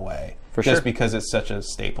Sims go away. For just sure. because it's such a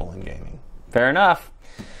staple in gaming. Fair enough.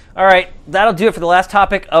 All right, that'll do it for the last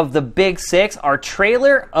topic of the Big Six. Our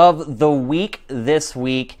trailer of the week this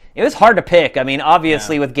week. It was hard to pick. I mean,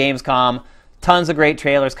 obviously with Gamescom, tons of great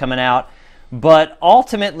trailers coming out. But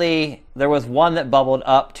ultimately, there was one that bubbled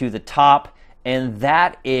up to the top, and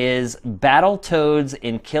that is Battletoads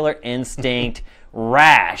in Killer Instinct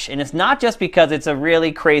Rash. And it's not just because it's a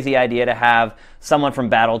really crazy idea to have someone from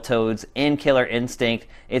Battletoads in Killer Instinct.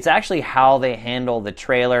 It's actually how they handle the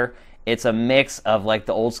trailer. It's a mix of like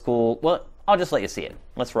the old school. Well, I'll just let you see it.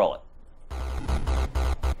 Let's roll it.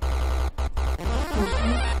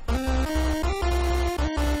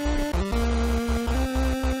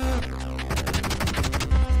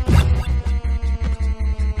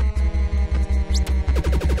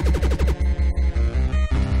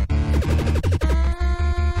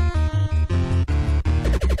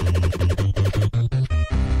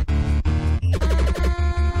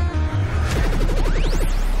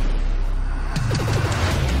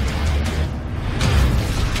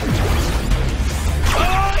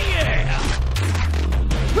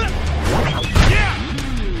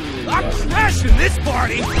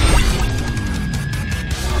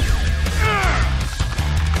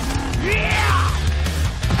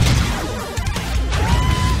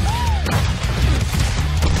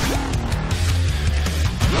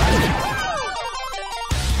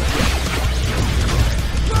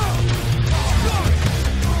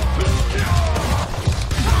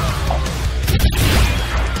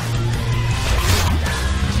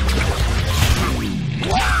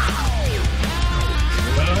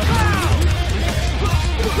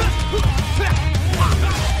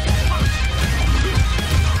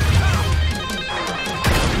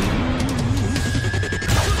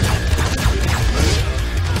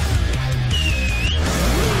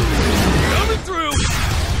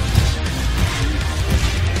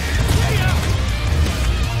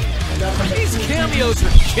 cameos are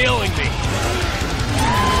killing me.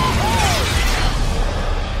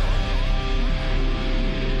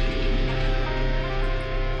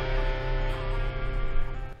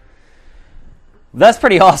 That's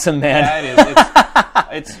pretty awesome, man. Yeah,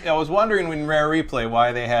 it is. I was wondering when Rare Replay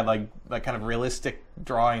why they had like kind of realistic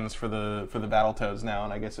drawings for the Battletoads now,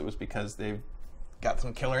 and I guess it was because they've got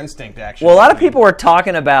some Killer Instinct action. Well, a lot of people were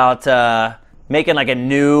talking about making like a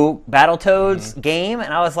new Battletoads game,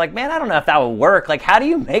 and I was like, man, I don't know if that would work. Like, how do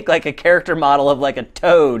you make like a character model of like a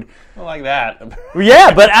toad? Well, like that.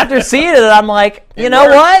 Yeah, but after seeing it, I'm like, you know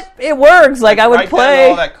what? It works. Like I would right play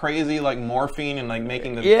all that crazy like morphine and like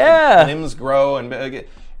making the limbs grow, and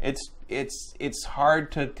it's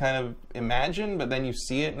hard to kind of imagine, but then you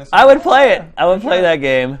see it. And it's like, I would play it. I would play that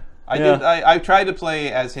game. I tried to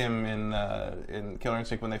play as him in Killer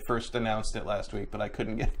Instinct when they first announced it last week, but I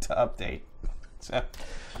couldn't get it to update. So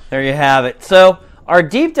there you have it. So our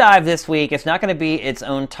deep dive this week, it's not going to be its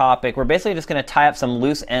own topic. We're basically just going to tie up some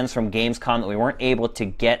loose ends from Gamescom that we weren't able to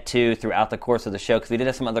get to throughout the course of the show because we did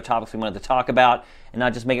have some other topics we wanted to talk about and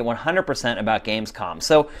not just make it 100% about Gamescom.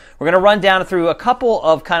 So we're going to run down through a couple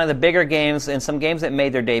of kind of the bigger games and some games that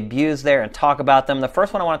made their debuts there and talk about them. The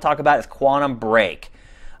first one I want to talk about is Quantum Break.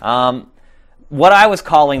 What I was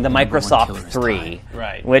calling the Microsoft 3,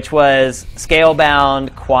 right, which was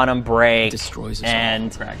Scalebound, Quantum Break, and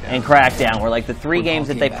Crackdown were like the three games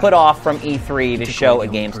that they put off from E3 to show at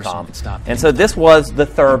Gamescom. And so this was the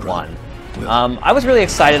third one. I was really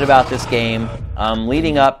excited about this game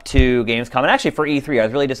leading up to Gamescom. And actually for E3, I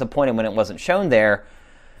was really disappointed when it wasn't shown there.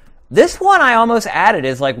 This one I almost added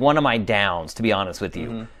as like one of my downs, to be honest with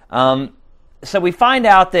you. So we find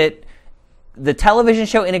out that the television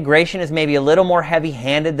show integration is maybe a little more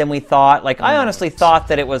heavy-handed than we thought. Like, I honestly thought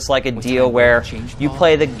that it was like a deal where you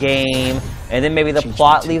play the game, and then maybe the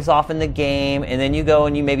plot leaves off in the game, and then you go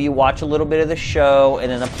and maybe you watch a little bit of the show,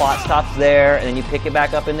 and then the plot stops there, and then you pick it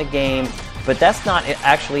back up in the game. But that's not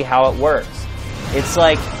actually how it works. It's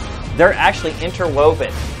like they're actually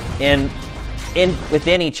interwoven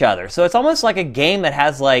within each other. So it's almost like a game that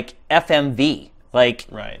has like FMV. Like,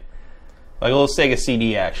 right. Like a little Sega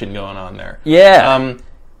CD action going on there. Yeah.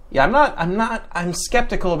 I'm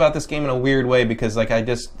skeptical about this game in a weird way because like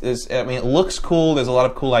it looks cool, there's a lot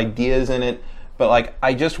of cool ideas in it, but like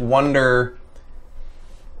I just wonder,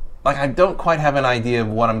 like I don't quite have an idea of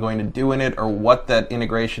what I'm going to do in it or what that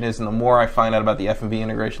integration is, and the more I find out about the FMV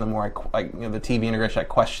integration, the more the TV integration, I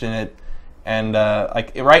question it. And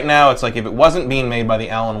like right now, it's like if it wasn't being made by the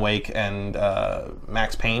Alan Wake and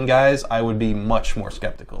Max Payne guys, I would be much more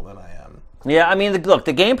skeptical than I am. Yeah, I mean, look,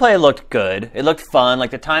 the gameplay looked good. It looked fun. Like,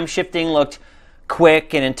 the time shifting looked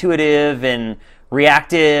quick and intuitive and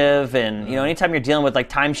reactive. And, you know, anytime you're dealing with, like,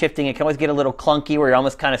 time shifting, it can always get a little clunky where you're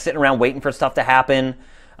almost kind of sitting around waiting for stuff to happen.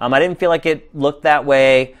 I didn't feel like it looked that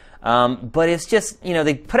way. But it's just, you know,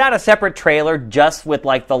 they put out a separate trailer just with,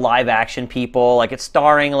 like, the live-action people. Like, it's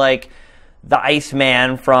starring, like, the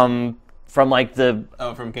Iceman from like, the...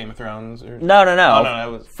 Oh, from Game of Thrones? Or... No. Oh, no, that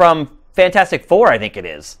was... From Fantastic Four, I think it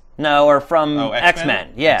is. No, or from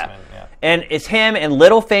X-Men. Yeah. X-Men, yeah. And it's him and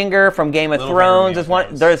Littlefinger from Game of Thrones.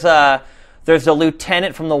 There's a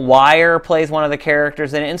lieutenant from The Wire plays one of the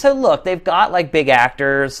characters in it. And so look, they've got like big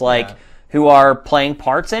actors who are playing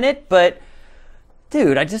parts in it, but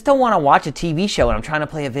dude, I just don't want to watch a TV show when I'm trying to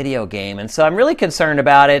play a video game. And so I'm really concerned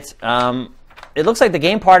about it. It looks like the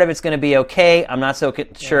game part of it's going to be okay. I'm not so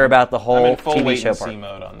sure about the whole I'm in full TV show wait and part. see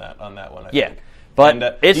mode on that one. I yeah. think.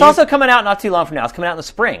 But it's also coming out not too long from now. It's coming out in the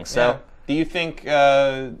spring. So, yeah. Do you think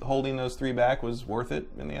holding those three back was worth it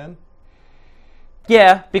in the end?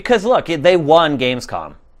 Yeah, because look, they won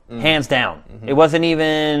Gamescom, hands down. Mm-hmm. It wasn't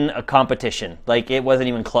even a competition. Like, it wasn't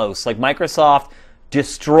even close. Like, Microsoft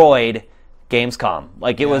destroyed Gamescom.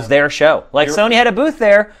 Like, it was their show. Like, Sony had a booth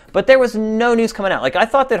there, but there was no news coming out. Like, I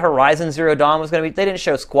thought that Horizon Zero Dawn was going to be... They didn't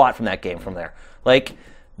show squat from that game from there. Like...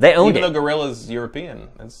 They owned Even it. though Guerrilla's European.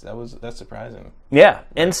 That's surprising. Yeah.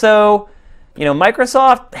 And so, you know,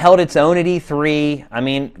 Microsoft held its own at E3. I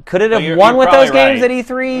mean, could it have won with those games at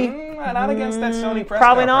E3? Not against that Sony press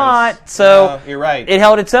Probably conference. not. So you're right. It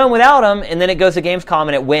held its own without them, and then it goes to Gamescom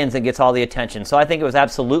and it wins and gets all the attention. So I think it was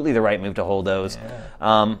absolutely the right move to hold those.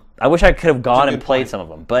 Yeah. I wish I could have gone and played some of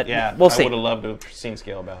them, but we'll see. I would have loved to have seen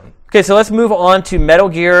Scalebound. Okay, so let's move on to Metal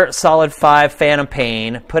Gear Solid 5 Phantom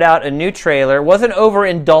Pain. Put out a new trailer. It wasn't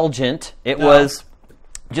overindulgent. It was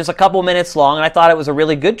just a couple minutes long, and I thought it was a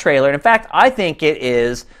really good trailer. And in fact, I think it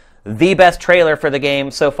is the best trailer for the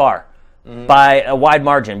game so far by a wide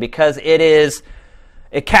margin because it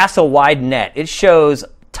casts a wide net. It shows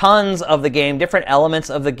tons of the game, different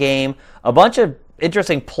elements of the game, a bunch of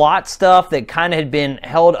interesting plot stuff that kind of had been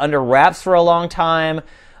held under wraps for a long time.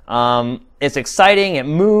 It's exciting. It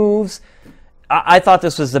moves. I thought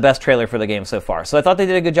this was the best trailer for the game so far. So I thought they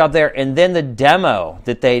did a good job there. And then the demo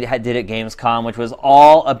that they did at Gamescom, which was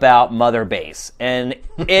all about Mother Base. And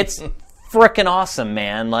it's freaking awesome,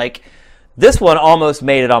 man. Like, this one almost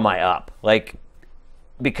made it on my up. Like,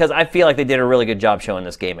 because I feel like they did a really good job showing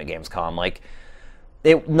this game at Gamescom. Like,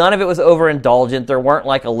 None of it was overindulgent. There weren't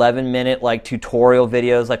like 11-minute like tutorial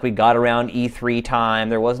videos like we got around E3 time.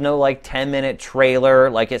 There was no like 10-minute trailer.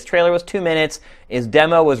 Like his trailer was 2 minutes. His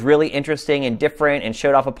demo was really interesting and different and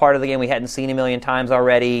showed off a part of the game we hadn't seen a million times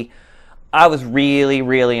already. I was really,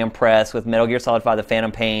 really impressed with Metal Gear Solid 5: The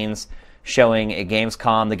Phantom Pains showing at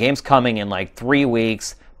Gamescom. The game's coming in like 3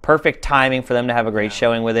 weeks. Perfect timing for them to have a great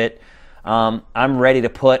showing with it. I'm ready to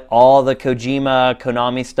put all the Kojima,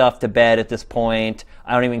 Konami stuff to bed at this point.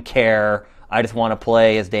 I don't even care. I just want to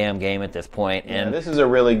play his damn game at this point. And this is a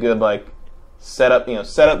really good like set up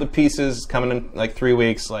the pieces coming in like 3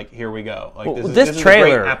 weeks. Like here we go. Like this trailer,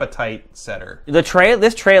 is a great appetite setter.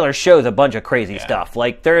 This trailer shows a bunch of crazy stuff.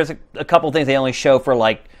 Like there's a couple things they only show for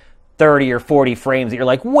like 30 or 40 frames that you're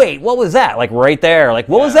like, wait, what was that? Like right there. Like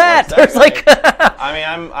what was that? There's like I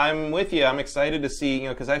mean, I'm with you. I'm excited to see,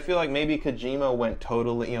 because I feel like maybe Kojima went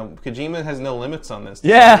totally, Kojima has no limits on this.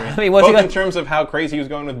 Yeah, I mean, both in terms of how crazy he was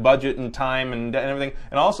going with budget and time and everything,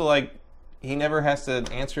 and also like he never has to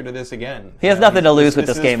answer to this again. He has nothing to lose with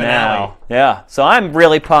this game now. Yeah, so I'm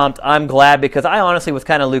really pumped. I'm glad because I honestly was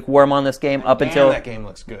kind of lukewarm on this game up until that game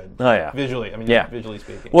looks good. Oh yeah, visually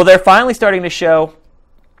speaking. Well, they're finally starting to show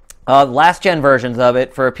last-gen versions of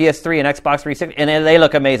it for PS3 and Xbox 360, and they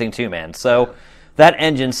look amazing too, man. So that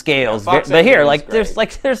engine scales. But here, like, there's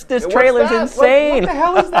this trailer's insane. What the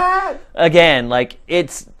hell is that? Again, like,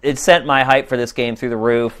 it sent my hype for this game through the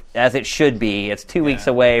roof, as it should be. It's 2 weeks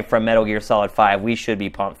away from Metal Gear Solid 5. We should be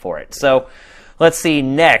pumped for it. So let's see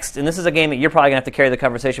next, and this is a game that you're probably going to have to carry the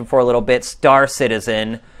conversation for a little bit, Star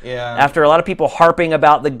Citizen. Yeah. After a lot of people harping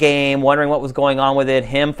about the game, wondering what was going on with it,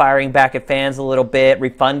 him firing back at fans a little bit,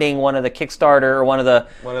 refunding one of the Kickstarter or one of the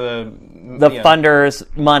funders'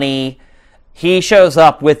 money, he shows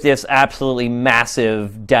up with this absolutely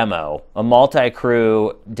massive demo, a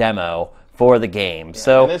multi-crew demo for the game. Yeah,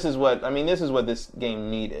 so and this is what this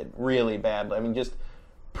game needed really badly. I mean, just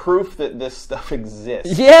proof that this stuff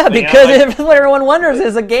exists. Yeah, because what everyone wonders,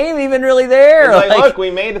 is the game even really there? It's like, look, we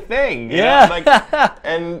made a thing.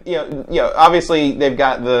 And obviously they've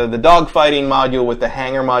got the dogfighting module with the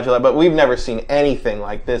hangar module, but we've never seen anything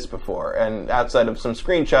like this before. And outside of some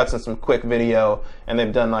screenshots and some quick video, and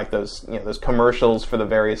they've done like those commercials for the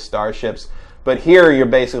various starships. But here you're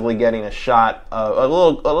basically getting a shot, a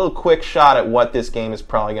little quick shot at what this game is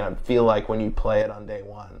probably going to feel like when you play it on day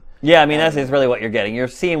one. Yeah, I mean, that's really what you're getting. You're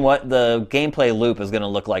seeing what the gameplay loop is going to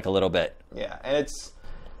look like a little bit. Yeah, and it's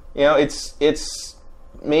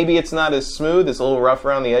maybe it's not as smooth, it's a little rough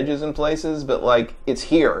around the edges in places, but like it's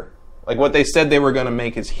here. Like what they said they were going to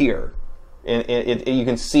make is here. And you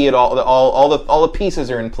can see it all the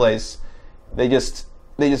pieces are in place. They just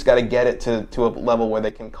got to get it to a level where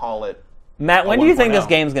they can call it. Matt, when do you think this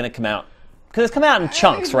game's going to come out? Because it's come out in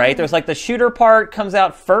chunks, right? There's like the shooter part comes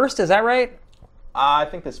out first, is that right? I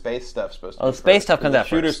think the space stuff's supposed to be the space stuff comes out first.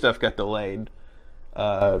 The shooter first. stuff got delayed.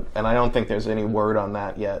 And I don't think there's any word on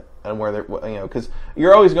that yet, and where they're, because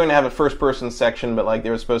you're always going to have a first-person section, but like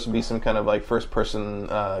there was supposed to be some kind of like first-person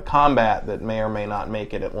combat that may or may not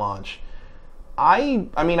make it at launch. I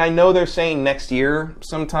mean, I know they're saying next year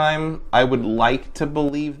sometime. I would like to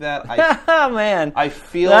believe that. Man, I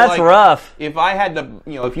feel that's rough. If I had to,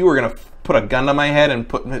 if you were gonna put a gun to my head and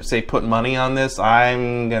put money on this,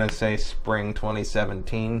 I'm gonna say spring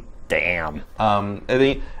 2017. Damn.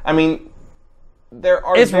 I mean, there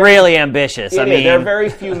are. It's really ambitious. I mean, there are very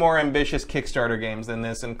few more ambitious Kickstarter games than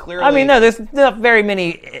this, and clearly, I mean, no, there's not very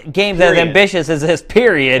many games as ambitious as this.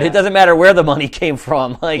 Period. Yeah. It doesn't matter where the money came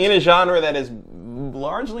from. Like in a genre that is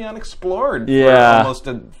largely unexplored for almost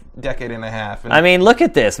a decade and a half. And, I mean, look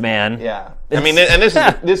at this, man. Yeah. I mean, and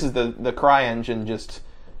this is the cry engine just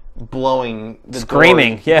blowing the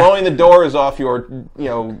blowing the doors off your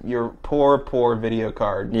poor video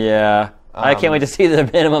card. Yeah. I can't wait to see the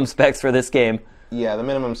minimum specs for this game. Yeah, the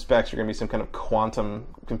minimum specs are going to be some kind of quantum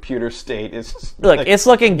computer state. It's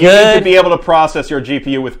looking good. You need to be able to process your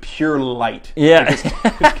GPU with pure light. Yeah.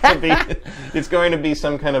 It's going to be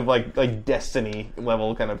some kind of like Destiny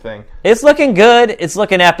level kind of thing. It's looking good. It's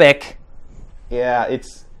looking epic. Yeah,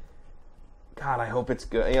 God, I hope it's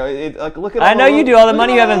good. Look at. I know you do. All the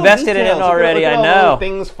money you have invested in it already. I know.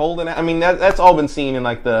 Things folding out. I mean, that's all been seen in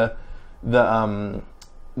like the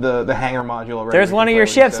hangar module already. There's one of your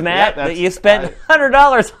ships, Matt, that you spent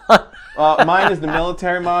 $100 on. Mine is the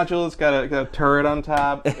military module. It's got a turret on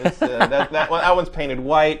top. That one's painted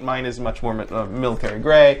white. Mine is much more military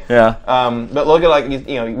gray. Yeah. But look at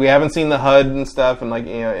we haven't seen the HUD and stuff, and like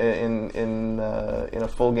in a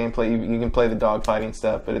full gameplay, you can play the dogfighting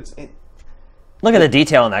stuff, but look at the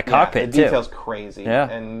detail in that cockpit too. The detail's crazy. Yeah.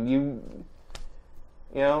 And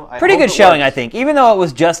Pretty good showing, I think. Even though it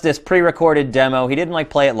was just this pre-recorded demo, he didn't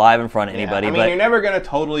play it live in front of anybody. I mean, you're never going to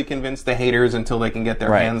totally convince the haters until they can get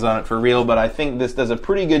their hands on it for real. But I think this does a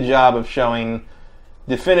pretty good job of showing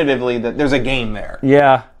definitively that there's a game there.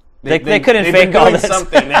 Yeah, they couldn't fake all this.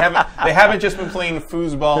 Something. They haven't just been playing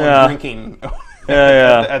foosball and drinking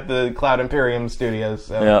at the Cloud Imperium studios.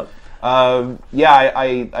 So.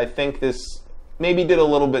 I think this maybe did a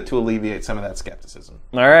little bit to alleviate some of that skepticism.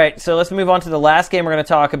 All right, so let's move on to the last game we're going to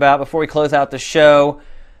talk about before we close out the show.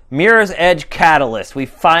 Mirror's Edge Catalyst. We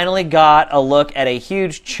finally got a look at a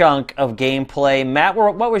huge chunk of gameplay. Matt,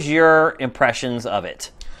 what was your impressions of it?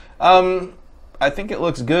 I think it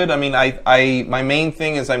looks good. I mean, my main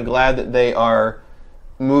thing is I'm glad that they are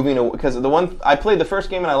moving away, because I played the first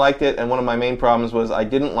game and I liked it, and one of my main problems was I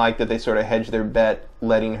didn't like that they sort of hedged their bet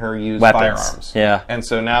letting her use firearms. Yeah. And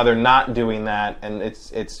so now they're not doing that, and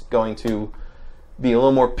it's going to be a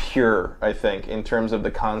little more pure, I think, in terms of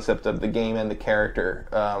the concept of the game and the character.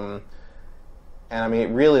 And I mean,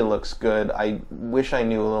 it really looks good. I wish I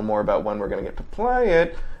knew a little more about when we're going to get to play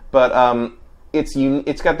it, but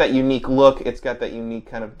it's got that unique look. It's got that unique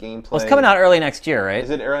kind of gameplay. Well, it's coming out early next year, right? Is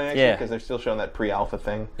it early next year? Because they're still showing that pre-alpha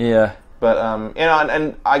thing. Yeah. But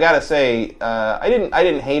and I gotta say, I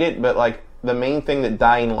didn't hate it, but like the main thing that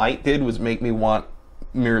Dying Light did was make me want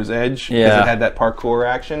Mirror's Edge because it had that parkour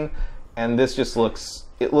action, and this just looks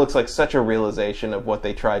like such a realization of what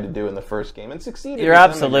they tried to do in the first game and succeeded. You're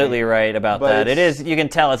absolutely right about that. It is. You can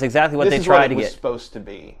tell it's exactly what they tried to get. This is what it was supposed to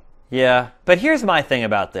be. Yeah, but here's my thing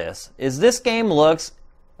about this, is this game looks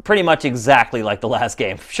pretty much exactly like the last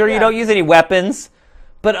game. Sure, you don't use any weapons,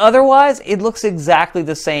 but otherwise, it looks exactly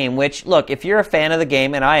the same, which, look, if you're a fan of the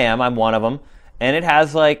game, and I'm one of them, and it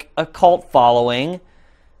has, like, a cult following,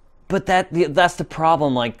 but that's the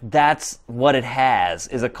problem, like, that's what it has,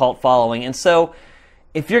 is a cult following. And so,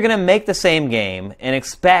 if you're going to make the same game and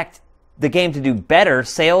expect the game to do better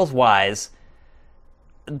sales-wise,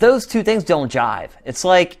 those two things don't jive. It's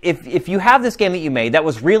like if you have this game that you made that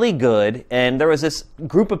was really good, and there was this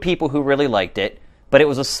group of people who really liked it, but it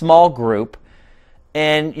was a small group,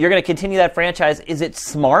 and you're going to continue that franchise, is it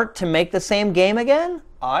smart to make the same game again?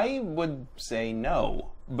 I would say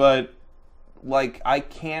no, but like I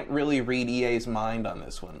can't really read EA's mind on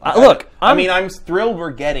this one. Look, I'm thrilled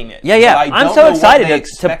we're getting it. Yeah. I'm so excited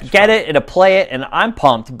to get it and to play it, and I'm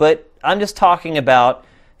pumped, but I'm just talking about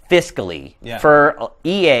fiscally for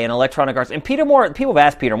EA and Electronic Arts. And Peter Moore, people have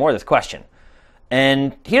asked Peter Moore this question,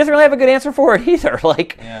 and he doesn't really have a good answer for it either.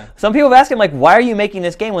 Some people have asked him, like, why are you making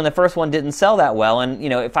this game when the first one didn't sell that well? And,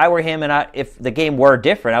 if I were him and if the game were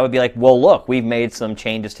different, I would be like, well, look, we've made some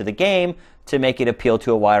changes to the game to make it appeal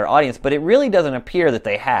to a wider audience. But it really doesn't appear that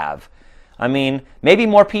they have. I mean, maybe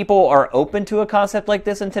more people are open to a concept like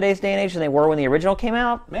this in today's day and age than they were when the original came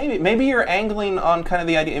out. Maybe you're angling on kind of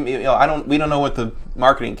the idea. We don't know what the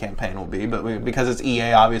marketing campaign will be, but because it's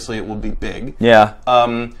EA, obviously it will be big. Yeah.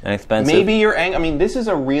 And expensive. Maybe you're I mean, this is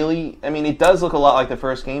it does look a lot like the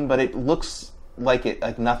first game, but it looks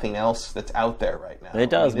like nothing else that's out there right now. It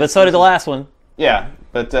does, but so did the last one. Yeah,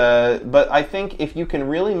 but I think if you can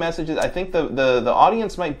really message it, I think the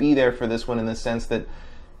audience might be there for this one in the sense that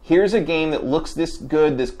here's a game that looks this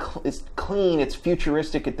good, it's clean, it's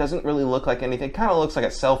futuristic, it doesn't really look like anything. It kind of looks like a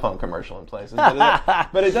cell phone commercial in places,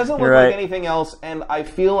 but it doesn't look like anything else, and I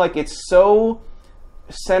feel like it's so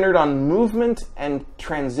centered on movement and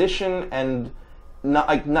transition and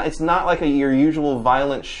it's not like your usual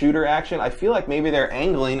violent shooter action. I feel like maybe they're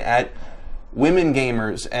angling at women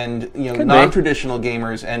gamers and non-traditional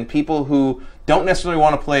gamers and people who don't necessarily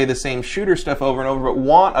want to play the same shooter stuff over and over, but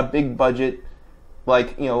want a big budget,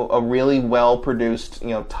 a really well-produced,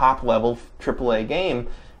 top level AAA game,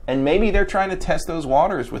 and maybe they're trying to test those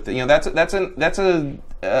waters with it. That's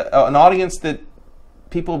an audience that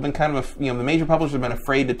people have been kind of the major publishers have been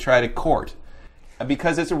afraid to try to court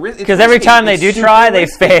because because every time they do try, they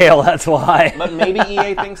fail. That's why. But maybe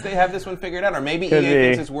EA thinks they have this one figured out, or maybe EA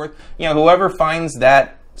thinks it's worth. Whoever finds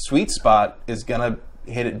that sweet spot is gonna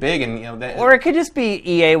hit it big, and or it could just be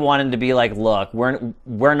EA wanting to be like, look,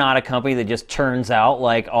 we're not a company that just churns out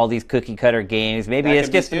like all these cookie cutter games. Maybe it's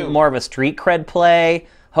just more of a street cred play,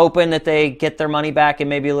 hoping that they get their money back and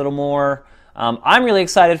maybe a little more. I'm really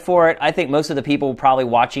excited for it. I think most of the people probably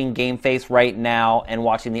watching GameFace right now and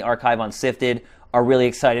watching the archive on Sifted are really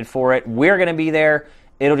excited for it. We're going to be there.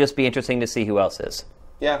 It'll just be interesting to see who else is.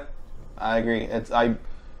 Yeah, I agree.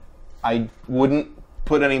 I wouldn't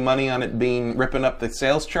put any money on it ripping up the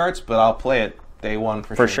sales charts, but I'll play it day one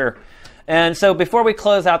for sure. And so before we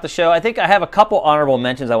close out the show, I think I have a couple honorable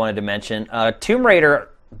mentions I wanted to mention. Tomb Raider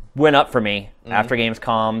went up for me after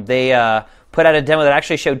Gamescom. They put out a demo that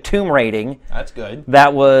actually showed tomb raiding. That's good.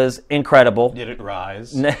 That was incredible. Did it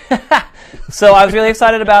rise? So I was really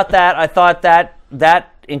excited about that. I thought that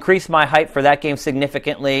increased my hype for that game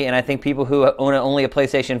significantly, and I think people who own only a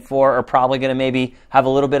PlayStation 4 are probably going to maybe have a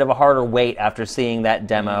little bit of a harder wait after seeing that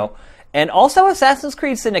demo. Mm-hmm. And also Assassin's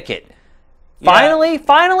Creed Syndicate. Finally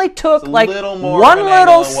took like one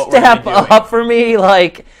little step up for me.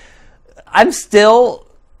 Like, I'm still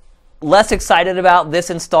less excited about this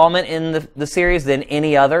installment in the series than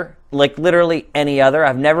any other. Like, literally any other.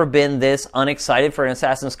 I've never been this unexcited for an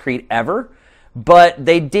Assassin's Creed ever. But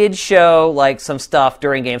they did show like some stuff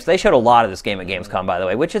during games. They showed a lot of this game at Gamescom, by the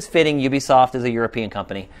way, which is fitting. Ubisoft is a European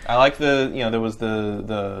company. I like there was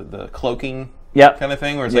the cloaking kind of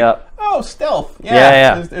thing where it's like, oh, stealth.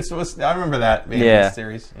 Yeah. I remember that being in this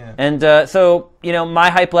series. Yeah. And so, my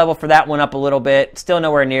hype level for that went up a little bit. Still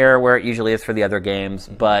nowhere near where it usually is for the other games,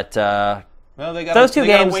 but well, those two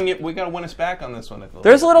games, we got to win us back on this one.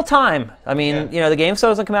 There's a little time. I mean, the game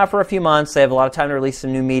still doesn't come out for a few months. They have a lot of time to release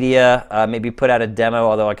some new media, maybe put out a demo,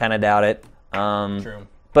 although I kind of doubt it. True.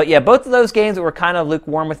 But yeah, both of those games that were kind of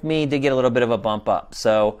lukewarm with me did get a little bit of a bump up.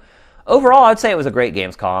 So overall, I'd say it was a great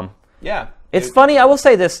Gamescom. Yeah. It's funny, I will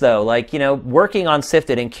say this though, like, working on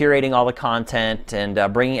Sifted and curating all the content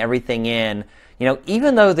and bringing everything in,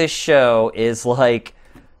 even though this show is like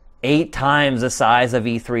 8 times the size of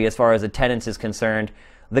E3 as far as attendance is concerned,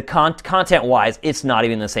 the content-wise, it's not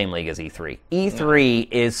even the same league as E3. E3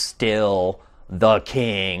 is still the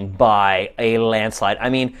king by a landslide. I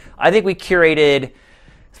mean, I think we curated,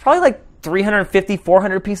 it's probably like 350,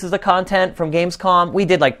 400 pieces of content from Gamescom. We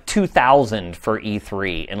did like 2,000 for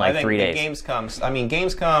E3 in like 3 days.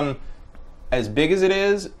 Gamescom, as big as it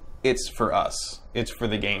is, it's for us. It's for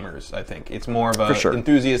the gamers. I think it's more of a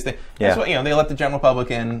enthusiast thing. Yeah. That's what they let the general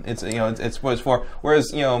public in. It's it's what it's for.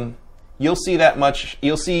 Whereas you'll see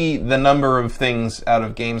the number of things out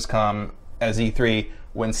of Gamescom as E3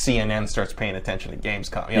 when CNN starts paying attention to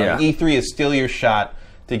Gamescom. E3 is still your shot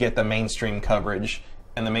to get the mainstream coverage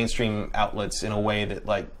and the mainstream outlets in a way that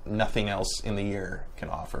like nothing else in the year can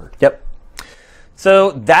offer. Yep.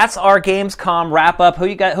 So that's our Gamescom wrap-up.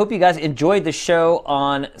 Hope you guys enjoyed the show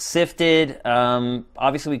on Sifted.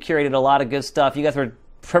 Obviously, we curated a lot of good stuff. You guys were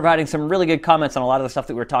providing some really good comments on a lot of the stuff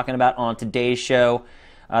that we were talking about on today's show.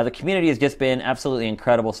 The community has just been absolutely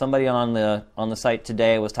incredible. Somebody on the site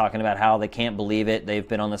today was talking about how they can't believe it. They've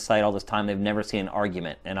been on the site all this time. They've never seen an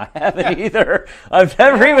argument, and I haven't either. I've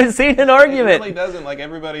never even seen an argument. It really doesn't. Like,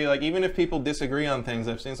 everybody, like, even if people disagree on things,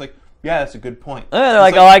 I've seen it's like, yeah, that's a good point. They're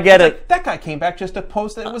like, oh, I get it. Like, that guy came back just to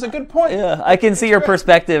post that it was a good point. Yeah, I can see your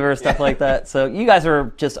perspective or stuff like that. So you guys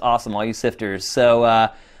are just awesome, all you sifters. So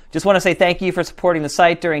just want to say thank you for supporting the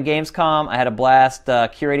site during Gamescom. I had a blast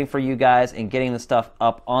curating for you guys and getting the stuff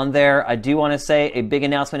up on there. I do want to say a big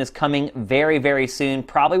announcement is coming very, very soon,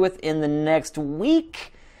 probably within the next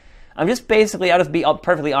week. I'll just be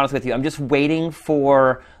perfectly honest with you. I'm just waiting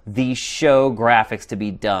for the show graphics to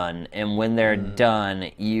be done. And when they're done,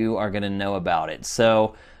 you are going to know about it.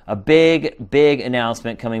 So a big, big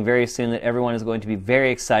announcement coming very soon that everyone is going to be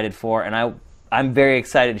very excited for. And I'm very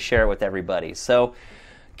excited to share it with everybody. So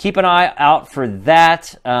keep an eye out for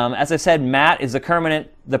that. As I said, Matt is the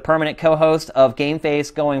permanent co-host of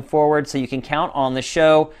GameFace going forward. So you can count on the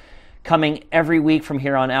show coming every week from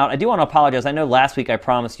here on out. I do want to apologize. I know last week I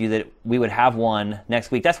promised you that we would have one next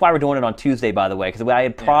week. That's why we're doing it on Tuesday, by the way, because I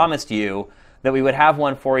had promised you that we would have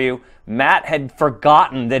one for you. Matt had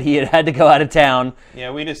forgotten that he had to go out of town. Yeah,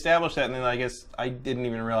 we'd established that, and then I guess I didn't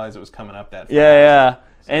even realize it was coming up that fast. Yeah.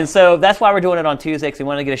 And so that's why we're doing it on Tuesday, because we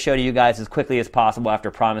want to get a show to you guys as quickly as possible after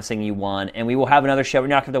promising you one. And we will have another show. We're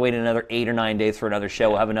not going to wait another 8 or 9 days for another show.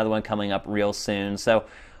 We'll have another one coming up real soon. So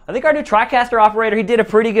I think our new TriCaster operator, he did a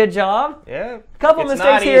pretty good job. Yeah. A couple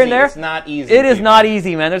mistakes here and there. It's not easy. It is not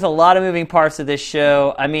easy, man. There's a lot of moving parts to this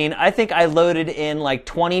show. I mean, I think I loaded in like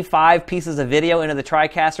 25 pieces of video into the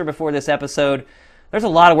TriCaster before this episode. There's a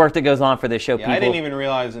lot of work that goes on for this show, people. I didn't even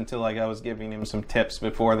realize until like I was giving him some tips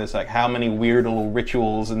before this, like how many weird little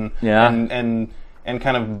rituals and kind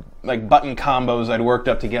of like button combos I'd worked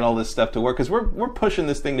up to get all this stuff to work. Because we're pushing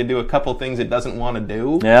this thing to do a couple things it doesn't want to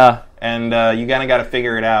do. Yeah. And you kind of got to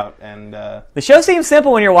figure it out. And the show seems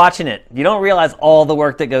simple when you're watching it. You don't realize all the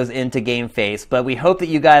work that goes into GameFace, but we hope that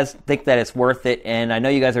you guys think that it's worth it. And I know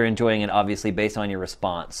you guys are enjoying it, obviously, based on your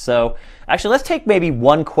response. So actually, let's take maybe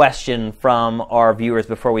one question from our viewers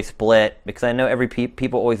before we split, because I know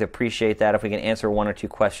people always appreciate that if we can answer 1 or 2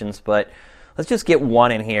 questions. But let's just get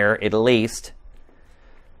one in here at least.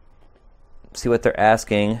 See what they're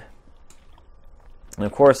asking. And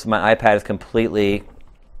of course, my iPad is completely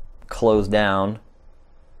closed down.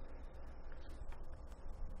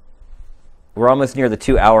 We're almost near the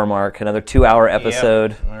 2-hour mark. Another 2-hour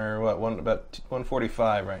episode. Yep. We're about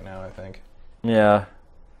 1:45 right now, I think. Yeah.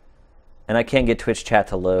 And I can't get Twitch chat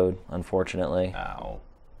to load, unfortunately. Ow.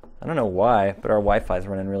 I don't know why, but our Wi-Fi is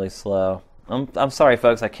running really slow. I'm sorry,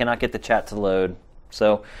 folks. I cannot get the chat to load.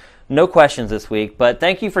 So, no questions this week. But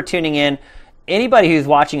thank you for tuning in. Anybody who's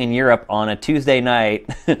watching in Europe on a Tuesday night,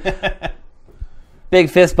 big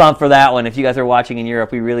fist bump for that one. If you guys are watching in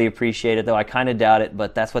Europe, we really appreciate it, though I kind of doubt it,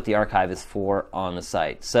 but that's what the archive is for on the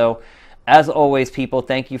site. So, as always, people,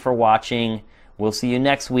 thank you for watching. We'll see you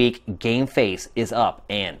next week. GameFace is up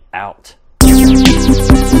and out.